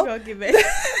 So we gonna get back.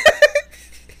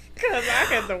 Cause I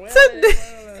got the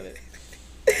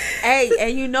Hey,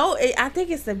 and you know, I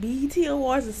think it's the BET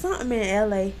Awards or something in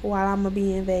LA while I'm gonna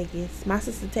be in Vegas. My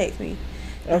sister texted me.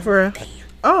 Oh, for real?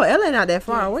 Oh, LA not that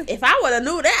far away. If I would have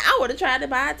knew that, I would have tried to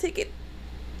buy a ticket.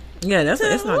 Yeah,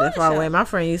 it's not that far away. My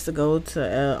friend used to go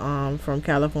to from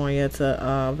California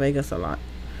to Vegas a lot.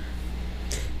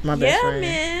 My best friend.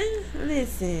 Man.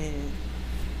 Listen.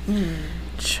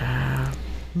 Child.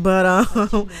 But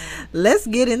let's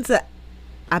get into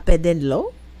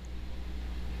Appendello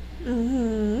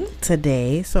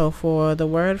today. So for the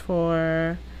word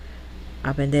for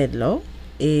Appendello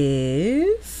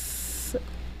is,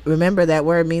 remember that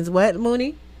word means what,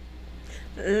 Mooney?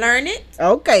 Learn it.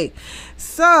 Okay.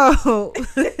 So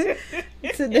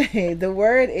today the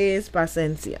word is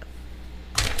paciencia.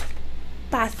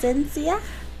 Paciencia.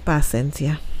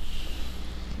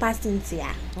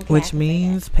 Okay, Which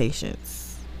means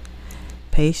patience.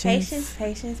 Patience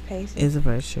is a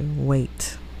virtue.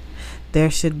 Wait. There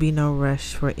should be no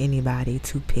rush for anybody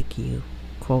to pick you,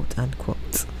 quote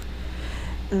unquote.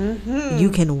 You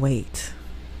can wait.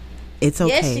 It's okay.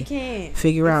 Yes, you can.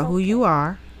 Figure out who you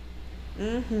are.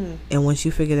 And once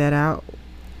you figure that out,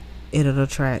 it'll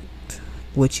attract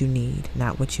what you need,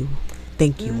 not what you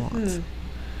think you want.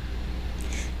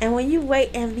 And when you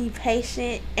wait and be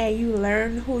patient and you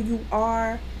learn who you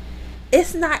are,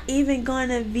 it's not even going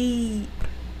to be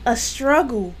a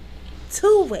struggle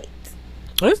to wait.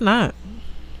 It's not.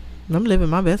 I'm living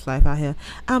my best life out here.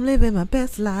 I'm living my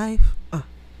best life. I'm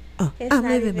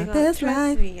living my best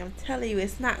life. Me, I'm telling you,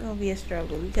 it's not going to be a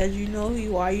struggle because you know who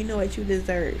you are. You know what you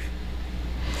deserve.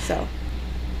 So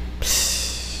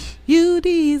you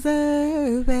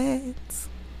deserve it.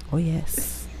 Oh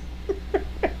yes.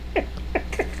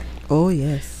 Oh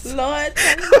yes. Lord,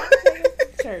 tell me about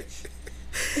to church.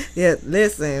 Yeah,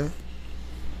 listen.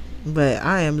 But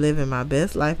I am living my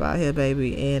best life out here,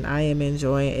 baby, and I am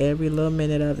enjoying every little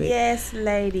minute of it. Yes,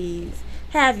 ladies.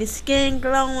 Have your skin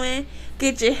glowing.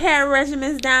 Get your hair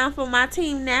regimens down for my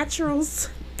Team Naturals.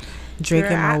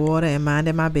 Drinking Girl, my water and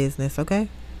minding my business, okay?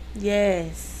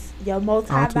 Yes. Your All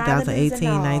multivitamins 2018,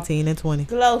 and all. 19, and 20.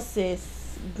 Glow,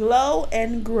 sis. Glow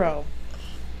and grow.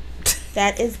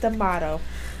 That is the motto.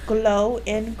 Glow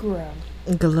and grow.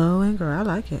 Glow and grow. I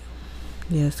like it.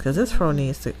 Yes, because this fro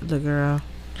needs to, the girl.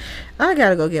 I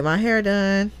gotta go get my hair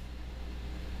done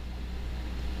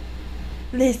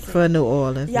Listen. for New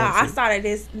Orleans. Y'all, I next week. started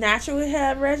this natural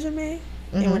hair regimen.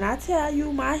 And when I tell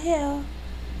you my hair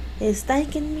is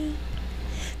thanking me.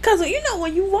 Because, you know,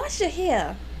 when you wash your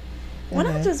hair, when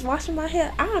I just washing my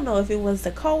hair, I don't know if it was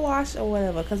the co-wash or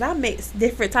whatever. Because I mix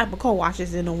different type of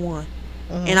co-washes into one.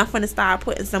 And I'm finna start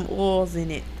putting some oils in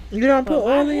it. You don't But put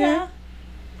my oil in hair, here?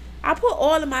 I put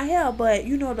oil in my hair, but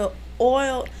you know the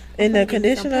oil. In the I'm finna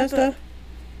get some conditioner and stuff?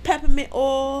 Peppermint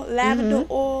oil, lavender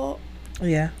oil.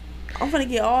 Yeah. I'm finna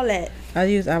get all that. I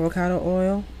use avocado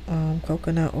oil,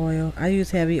 coconut oil. I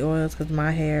use heavy oils because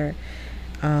my hair,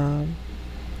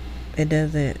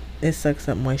 it sucks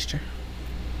up moisture.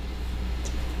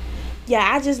 Yeah,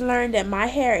 I just learned that my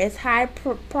hair is high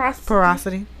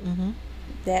Porosity. Mm-hmm.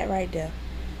 That right there.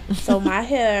 So my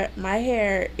hair,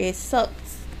 it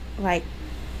sucks like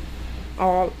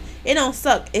all. It don't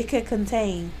suck. It could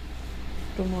contain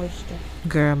the moisture.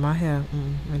 Girl, my hair,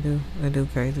 I do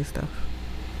crazy stuff.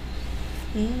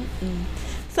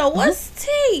 So what's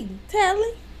tea,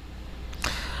 Telly?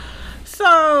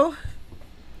 So,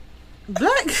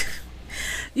 Black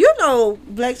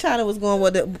China was going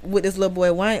with this little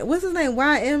boy. What's his name?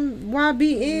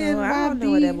 YBN. No, I don't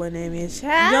know what that boy name is.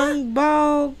 Child. Young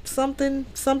Ball something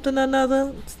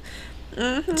another.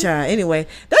 Mm-hmm. Child. Anyway,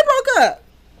 they broke up.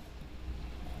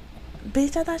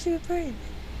 Bitch, I thought she was pregnant.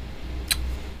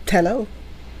 Hello.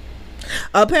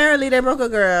 Apparently they broke a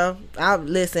girl.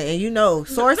 Listen, and you know,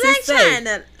 sources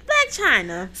Black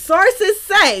China. Sources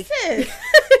say. Sis.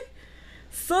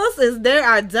 Sources, they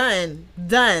are done,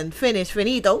 finished,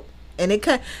 finito. And it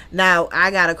can now. I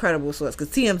got a credible source because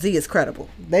TMZ is credible.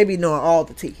 They be knowing all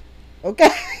the tea. Okay.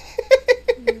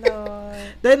 Lord.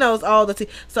 They knows all the tea.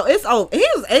 So it's over. He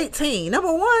was 18.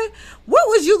 Number one, what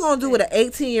was you gonna do with an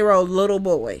 18-year-old little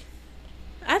boy?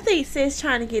 I think sis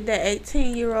trying to get that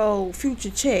 18-year-old future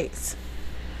checks.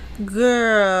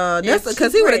 Girl, that's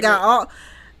because he would have got all.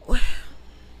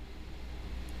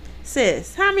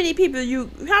 Sis, how many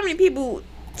people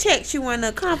checks you want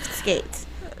to confiscate?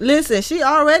 Listen, she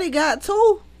already got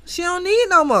 2. She don't need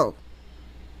no more.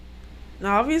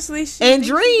 Obviously, she And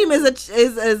Dream is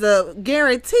a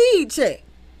guaranteed check.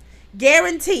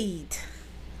 guaranteed.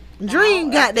 Dream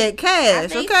got that I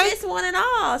cash, think okay? sis want it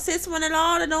all. Sis want it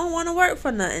all. That don't want to work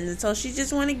for nothing, and so she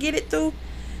just want to get it through.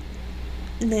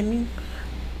 Let me.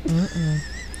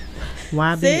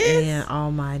 YBN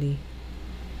Almighty.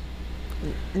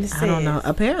 Sis. I don't know.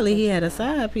 Apparently, he had a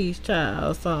side piece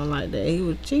child or something like that. He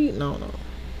was cheating on her.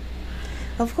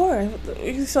 Of course.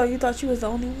 So you thought you was the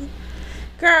only one?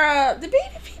 Girl, the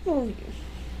baby people.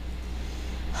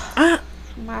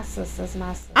 My sisters.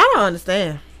 I don't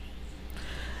understand.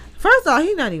 First of all,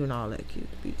 he not even all that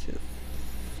cute to be just.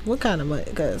 What kind of money?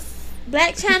 Because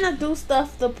Black China do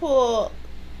stuff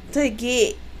to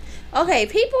get. Okay,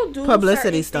 people do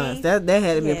publicity certain stunts. things. That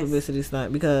had to be a Yes. publicity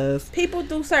stunt because People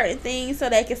do certain things so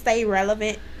they can stay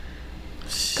relevant.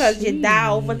 Because you die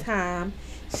over time.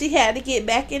 She had to get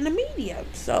back in the media.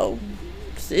 So,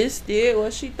 sis did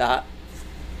what she thought.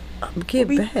 Get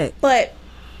back. But,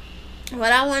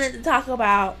 what I wanted to talk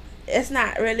about, it's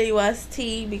not really what's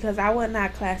tea because I would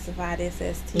not classify this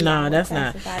as tea. No, I would that's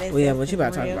not. classify this Well, yeah, as what you some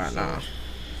about to talk real about shit. now?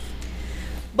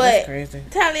 But, That's crazy.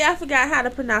 Tally, I forgot how to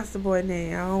pronounce the boy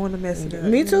name. I don't want to mess it up.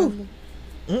 Me too.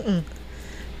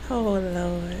 Oh,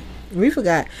 Lord. We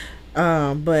forgot.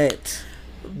 But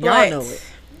y'all know it.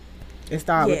 It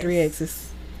started with 3 X's.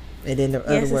 And then the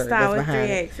other Yes, it word that's started with 3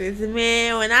 behind it. X's.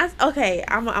 Man, when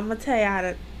I'm gonna tell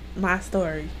y'all my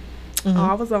story. Mhm.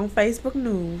 I was on Facebook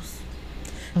News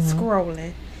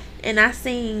scrolling, and I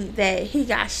seen that he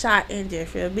got shot in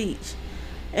Deerfield Beach.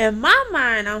 In my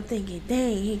mind, I'm thinking,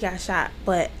 dang, he got shot,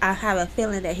 but I have a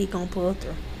feeling that he gonna pull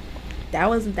through. That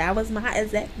was my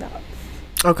exact thought.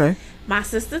 Okay. My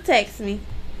sister texted me.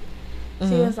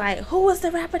 She was like, who was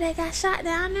the rapper that got shot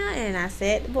down there? And I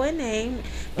said the boy name.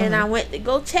 And I went to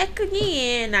go check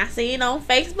again. I seen on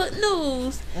Facebook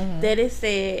News that it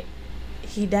said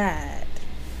he died.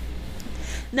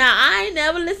 Now, I ain't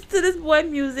never listened to this boy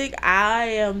music. I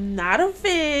am not a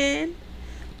fan.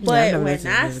 But when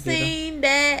I seen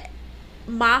that,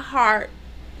 my heart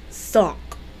sunk.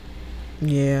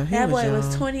 Yeah, that boy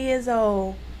was 20 years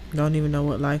old. Don't even know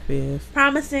what life is.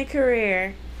 Promising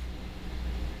career.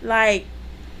 Like,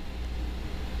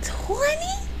 20?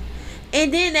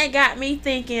 And then that got me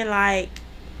thinking, like,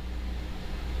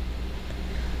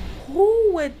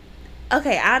 who would...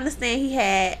 Okay, I understand he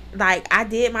had, like, I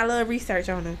did my little research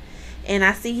on him. And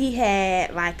I see he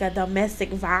had, like, a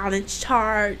domestic violence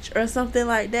charge or something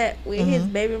like that with his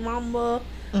baby mama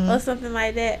or something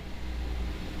like that.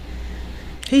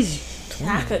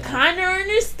 I could kind of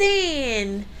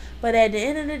understand. But at the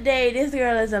end of the day, this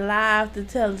girl is alive to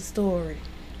tell the story.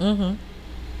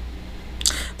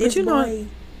 This boy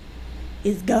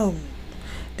is gone.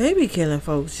 They be killing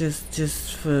folks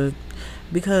just for...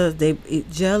 Because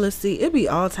jealousy, it be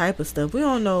all type of stuff. We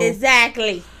don't know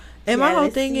exactly. And my whole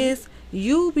thing is,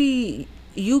 you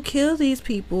kill these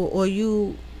people, or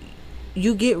you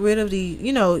get rid of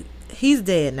he's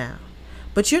dead now,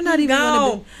 but you're not even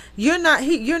gonna be,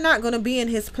 you're not gonna be in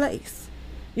his place.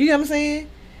 You know what I'm saying?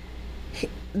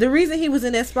 The reason he was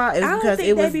in that spot is because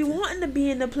it was. They be wanting to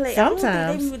be in the place.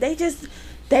 Sometimes they just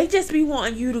be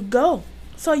wanting you to go.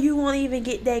 So you won't even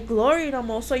get that glory no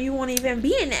more. So you won't even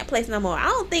be in that place no more. I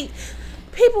don't think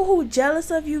people who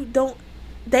jealous of you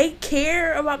they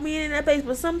care about being in that place.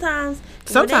 But sometimes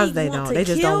they don't. They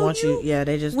just don't want you. Yeah,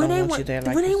 they just don't want you there.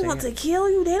 Like when they want to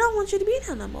kill you, they don't want you to be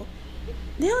there no more.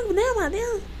 They don't.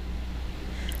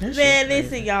 Man,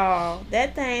 listen, y'all.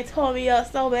 That thing tore me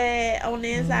up so bad on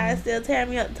the inside. It's still tearing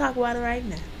me up to talk about it right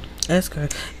now. That's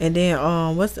crazy. And then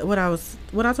what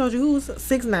I told you, who was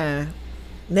 6ix9ine?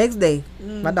 Next day,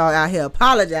 my dog out here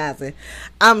apologizing.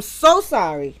 I'm so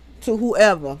sorry to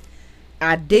whoever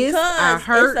I did. I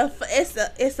hurt.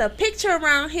 It's a picture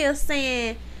around here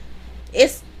saying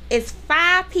it's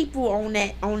 5 people on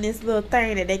this little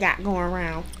thing that they got going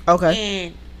around. Okay.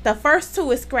 And the first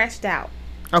 2 is scratched out.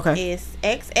 Okay. It's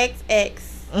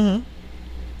XXX. And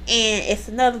it's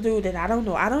another dude that I don't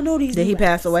know. I don't know these. Did he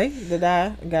pass away? The guy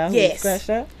who was scratched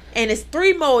out? And it's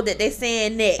 3 more that they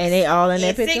saying next. And they all in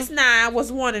that picture? 6ix9ine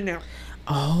was one of them.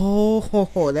 Oh,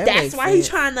 that's why he's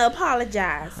trying to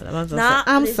apologize.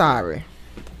 I'm sorry.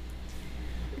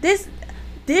 This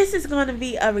is going to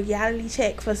be a reality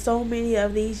check for so many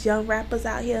of these young rappers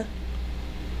out here.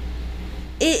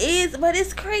 It is, but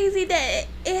it's crazy that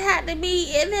it had to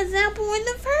be an example in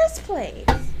the first place.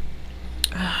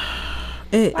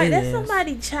 That's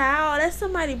somebody's child. That's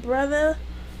somebody's brother.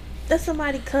 That's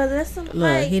somebody's cousin. That's somebody.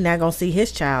 Look, he not gonna see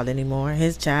his child anymore.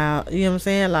 His child, you know what I'm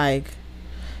saying? Like,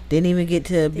 didn't even get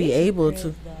to be able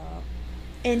to.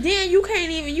 And then you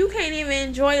can't even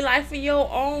enjoy life in your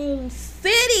own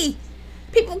city.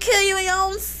 People kill you in your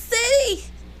own city.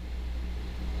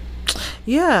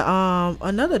 Yeah.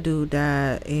 Another dude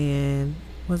died in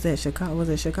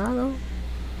Chicago?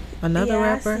 Another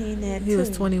rapper. I seen that he too. was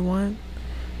 21.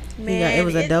 Man, it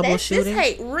was a double shooting. This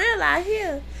hate real out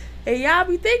here. And y'all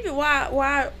be thinking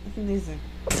why listen.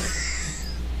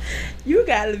 You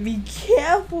gotta be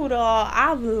careful, dog.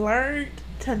 I've learned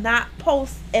to not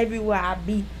post everywhere I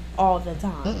be all the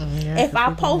time. If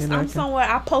I post I'm somewhere,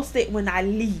 I post it when I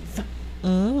leave.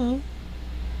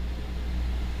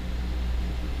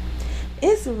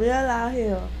 It's real out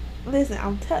here. Listen,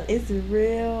 I'm telling, it's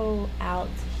real out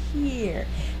here.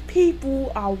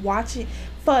 People are watching.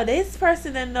 For this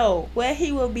person to know where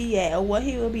he will be at or what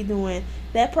he will be doing,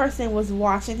 that person was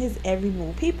watching his every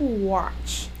move. People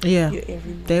watch your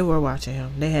every move. They were watching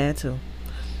him. They had to.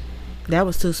 That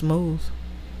was too smooth.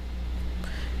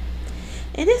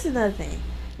 And this is another thing.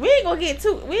 We ain't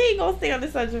gonna stay on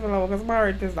this subject for long because I'm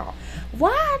already pissed off.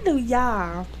 Why do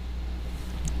y'all,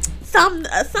 some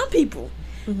people,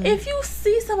 if you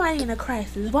see somebody in a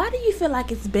crisis, why do you feel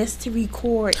like it's best to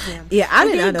record them? Yeah, I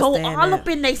didn't understand go all up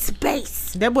in their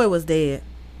space. That boy was dead.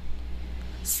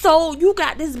 So you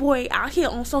got this boy out here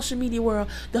on social media world.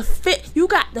 You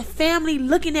got the family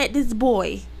looking at this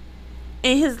boy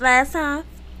in his last time.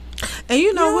 And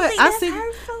you know what?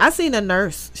 I seen a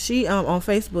nurse. She on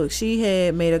Facebook. She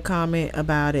had made a comment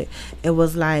about it. It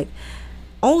was like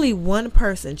only one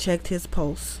person checked his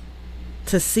post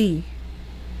to see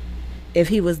if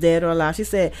he was dead or alive. She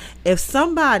said if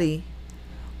somebody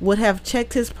would have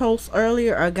checked his post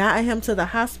earlier or gotten him to the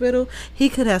hospital, he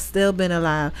could have still been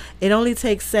alive. It only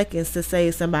takes seconds to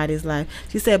save somebody's life.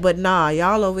 She said, but nah,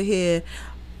 y'all over here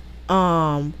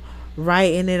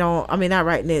writing it on, I mean not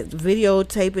writing it,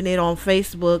 videotaping it on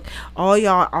Facebook, all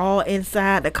y'all all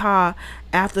inside the car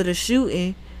after the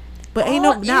shooting. But ain't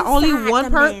not only one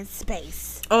person,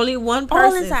 Only one All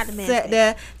person inside the man's sat face.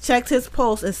 there, checked his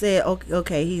pulse, and said,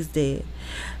 okay, he's dead.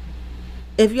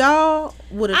 If y'all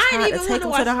would have I tried didn't to even take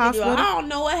want to him watch to the the video. hospital, I don't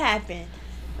know what happened.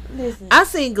 Listen, I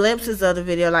seen glimpses of the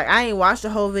video. Like, I ain't watched the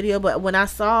whole video, but when I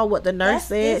saw what the nurse That's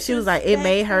said, she was like, it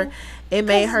made her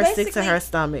sick to her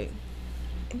stomach.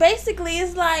 basically,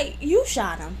 it's like you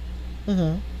shot him.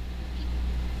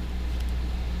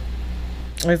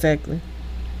 Exactly.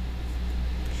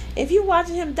 If you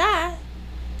watching him die,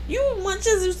 you much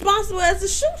as responsible as the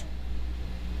shooter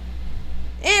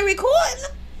and recording him.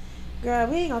 Girl,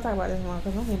 we ain't gonna talk about this more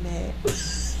because I'm getting mad.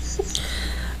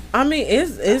 I mean,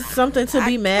 it's something to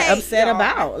be upset y'all.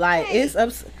 about. Like, it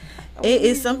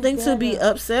is something to be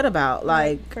upset about.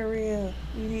 Like, Korea,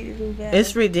 you need to do better.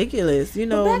 it's ridiculous, you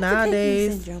know. But back to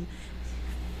Nowadays. Pinkney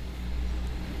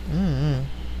syndrome.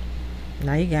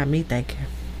 Now you got me thinking.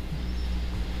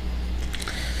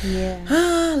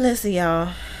 Yeah. Listen,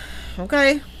 y'all.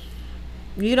 Okay,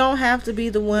 you don't have to be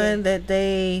the one that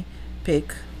they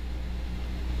pick,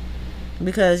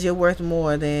 because you're worth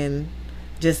more than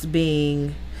just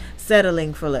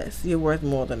settling for less. You're worth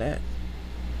more than that,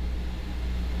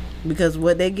 because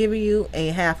what they're giving you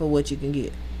ain't half of what you can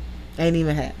get. Ain't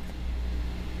even half.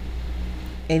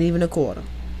 Ain't even a quarter.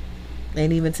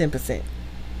 Ain't even 10%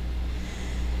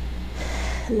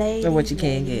 of what you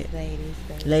can get.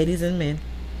 Ladies and men.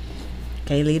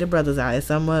 Can't leave the brothers out. And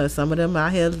some of them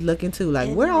out here looking too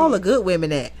like, where all the good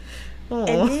women at?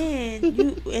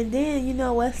 And then you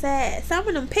know what's sad? Some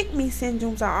of them pick-me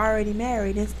syndromes are already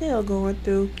married and still going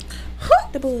through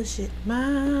the bullshit.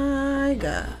 My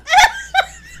God.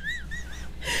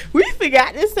 We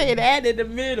forgot to say that in the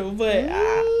middle, but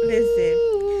listen,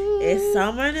 it's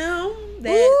some of them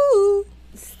that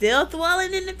still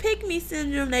dwelling in the pick-me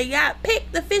syndrome. They got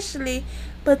picked officially,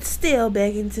 but still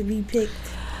begging to be picked.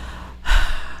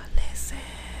 Listen,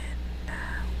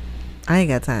 I ain't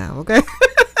got time, okay?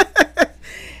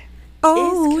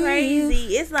 It's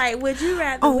crazy. It's like, would you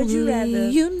rather have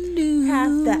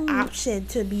the option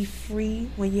to be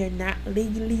free when you're not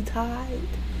legally tied?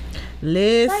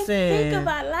 Listen. Think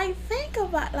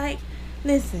about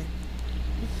listen.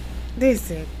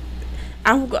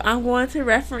 I'm going to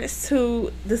reference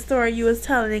to the story you was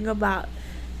telling about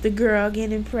the girl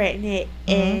getting pregnant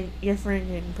and your friend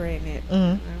getting pregnant.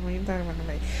 I ain't talking about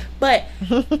nobody. But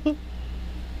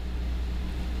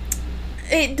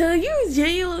do you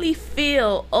genuinely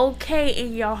feel okay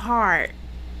in your heart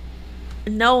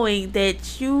knowing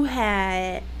that you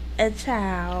had a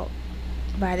child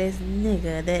by this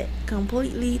nigga that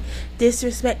completely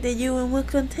disrespected you and will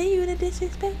continue to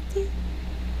disrespect you?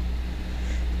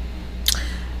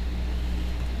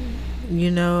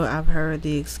 You know, I've heard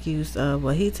the excuse of,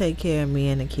 well, he take care of me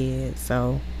and the kids,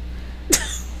 so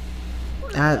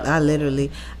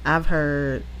I've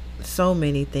heard so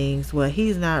many things. Well,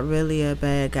 he's not really a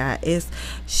bad guy. It's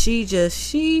she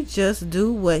just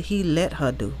do what he let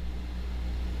her do.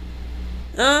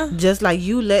 Just like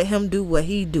you let him do what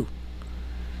he do.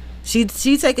 She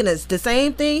taking the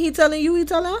same thing he telling you, he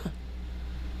telling her.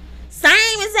 Same.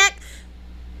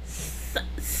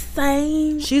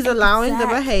 She's allowing the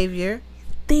behavior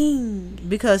thing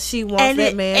because she wants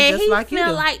that man just like you do.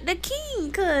 And he feel like the king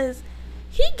because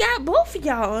he got both of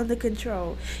y'all under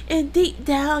control. And deep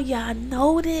down, y'all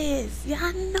know this.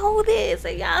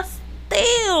 And y'all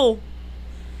still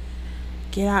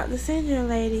get out the syndrome,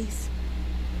 ladies.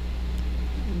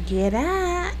 Get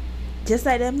out. Just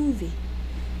like that movie.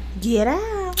 Get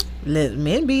out. Let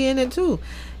men be in it too.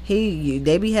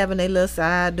 They be having their little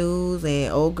side dudes,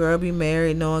 and old girl be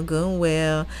married knowing good and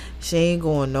well she ain't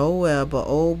going nowhere, but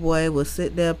old boy will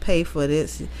sit there pay for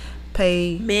this,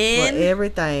 men, for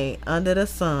everything under the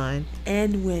sun.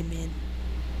 And women,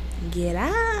 get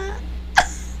out.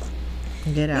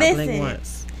 Get out. Blink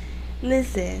once.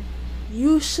 Listen,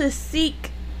 you should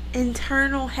seek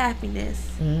internal happiness,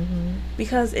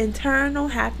 because internal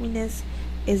happiness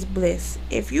is bliss.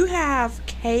 If you have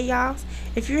chaos,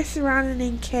 if you're surrounded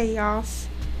in chaos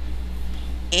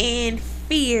and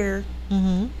fear,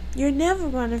 you're never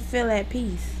going to feel at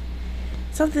peace.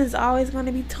 Something's always going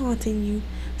to be taunting you.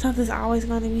 Something's always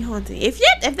going to be haunting you. If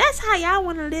that's how y'all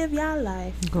want to live y'all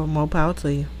life, go more power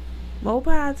to you. More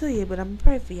power to you, but I'm gonna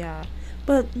pray for y'all.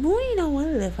 But Mooney don't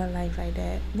want to live her life like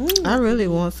that. I really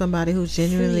want somebody who's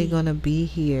genuinely going to be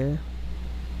here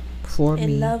for me.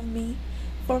 And love me.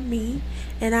 For me,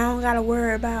 and I don't gotta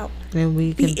worry about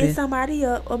beating somebody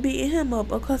up or beating him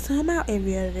up or cussing him out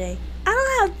every other day. I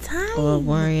don't have time. Or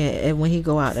worrying when he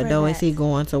go out the door, is he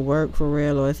going to work for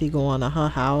real, or is he going to her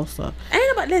house? Or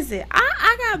ain't about listen.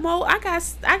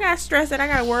 I got stress that I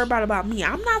gotta worry about me.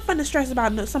 I'm not finna stress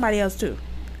about somebody else too.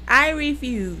 I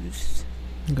refuse.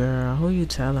 Girl, who you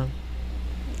telling?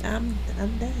 I'm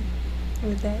done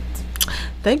with that.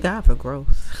 Thank God for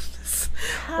growth.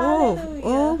 Hallelujah.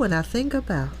 Oh, when I think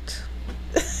about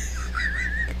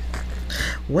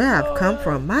where I've come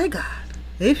from, my God,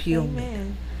 if you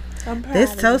Amen. I'm proud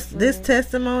this of toast, you, this friend.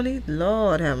 testimony,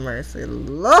 Lord have mercy,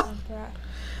 Lord, I'm proud.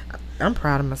 I'm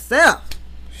proud of myself.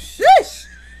 Sheesh.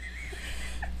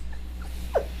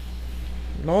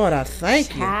 Lord, I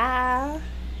thank you. Child.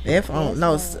 If on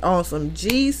Yes, Lord. on some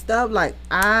G stuff, like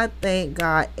I thank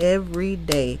God every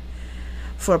day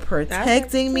for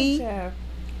protecting me,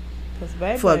 Cause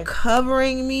baby, for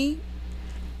covering me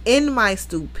in my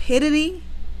stupidity.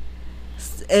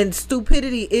 And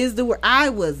stupidity is the word. I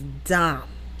was dumb.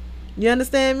 You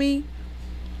understand me?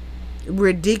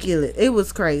 Ridiculous. It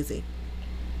was crazy.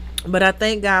 But I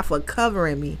thank God for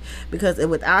covering me, because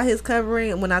without his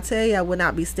covering, when I tell you I would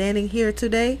not be standing here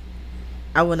today,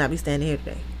 I would not be standing here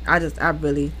today. I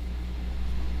really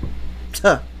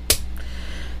oh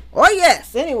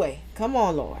yes. Anyway, come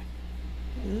on, Lord.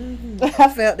 I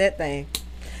felt that thing.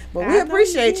 But we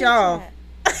appreciate y'all.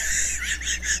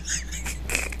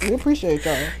 We appreciate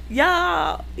y'all.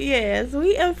 Y'all, yes,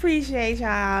 we appreciate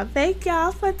y'all. Thank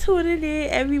y'all for tuning in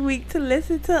every week to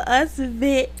listen to us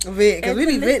vent. Because we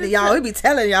be venting y'all. We be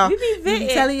telling y'all. We be venting. We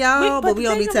be telling y'all, but we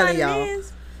don't be telling y'all.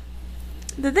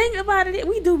 The thing about it,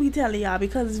 we do be telling y'all,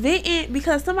 because venting,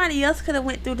 because somebody else could have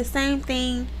went through the same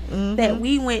thing that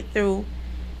we went through,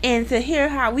 and to hear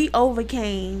how we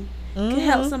overcame can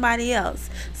help somebody else.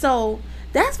 So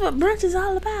that's what brunch is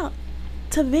all about.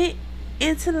 To vent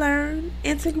and to learn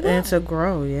and to grow. And to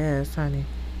grow, yes, honey.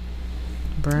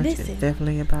 Brunch is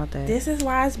definitely about that. This is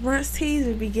why it's Brunch Teas.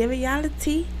 We be giving y'all the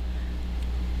tea,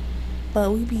 but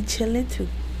we be chilling too.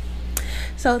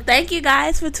 So thank you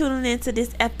guys for tuning in to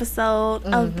this episode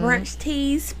of Brunch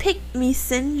Teas Pick Me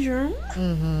Syndrome.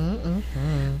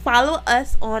 Follow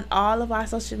us on all of our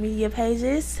social media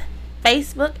pages.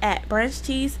 Facebook at Brunch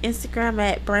Teas, Instagram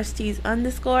at Brunch Teas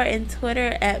 _ and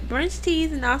Twitter at Brunch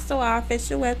Teas, and also our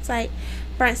official website,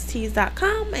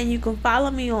 brunchteas.com. And you can follow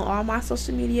me on all my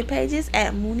social media pages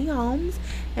at Mooney Homes,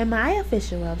 and my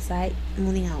official website,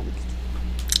 Mooney Homes.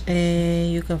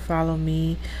 And you can follow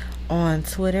me on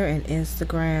Twitter and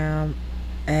Instagram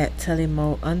at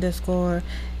Telemo _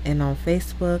 and on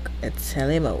Facebook at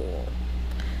Telemo.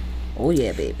 Oh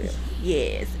yeah, baby.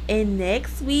 Yes. And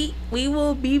next week we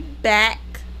will be back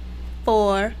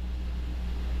for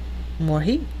more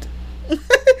heat.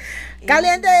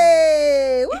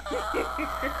 Caliente.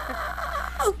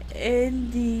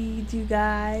 Indeed, you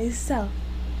guys. So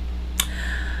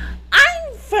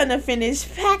I'm gonna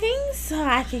finish packing so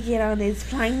I can get on this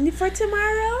plane for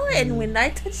tomorrow. And when I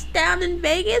touch down in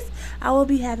Vegas, I will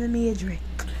be having me a drink.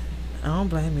 I don't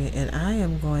blame you. And I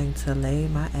am going to lay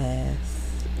my ass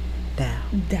down.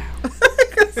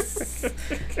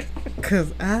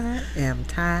 Because I am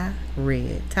tired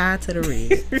to the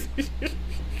red.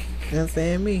 You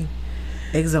understand me?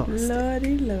 Exhausted.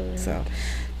 Lordy Lord. So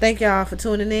thank y'all for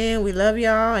tuning in. We love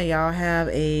y'all, and y'all have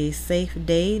a safe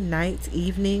day, night,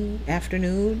 evening,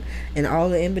 afternoon, and all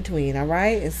the in between. All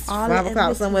right, it's all 5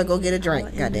 o'clock somewhere. Go get a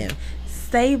drink. Goddamn.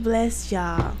 Stay blessed,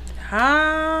 y'all.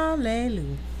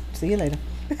 Hallelujah. See you later.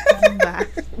 Bye.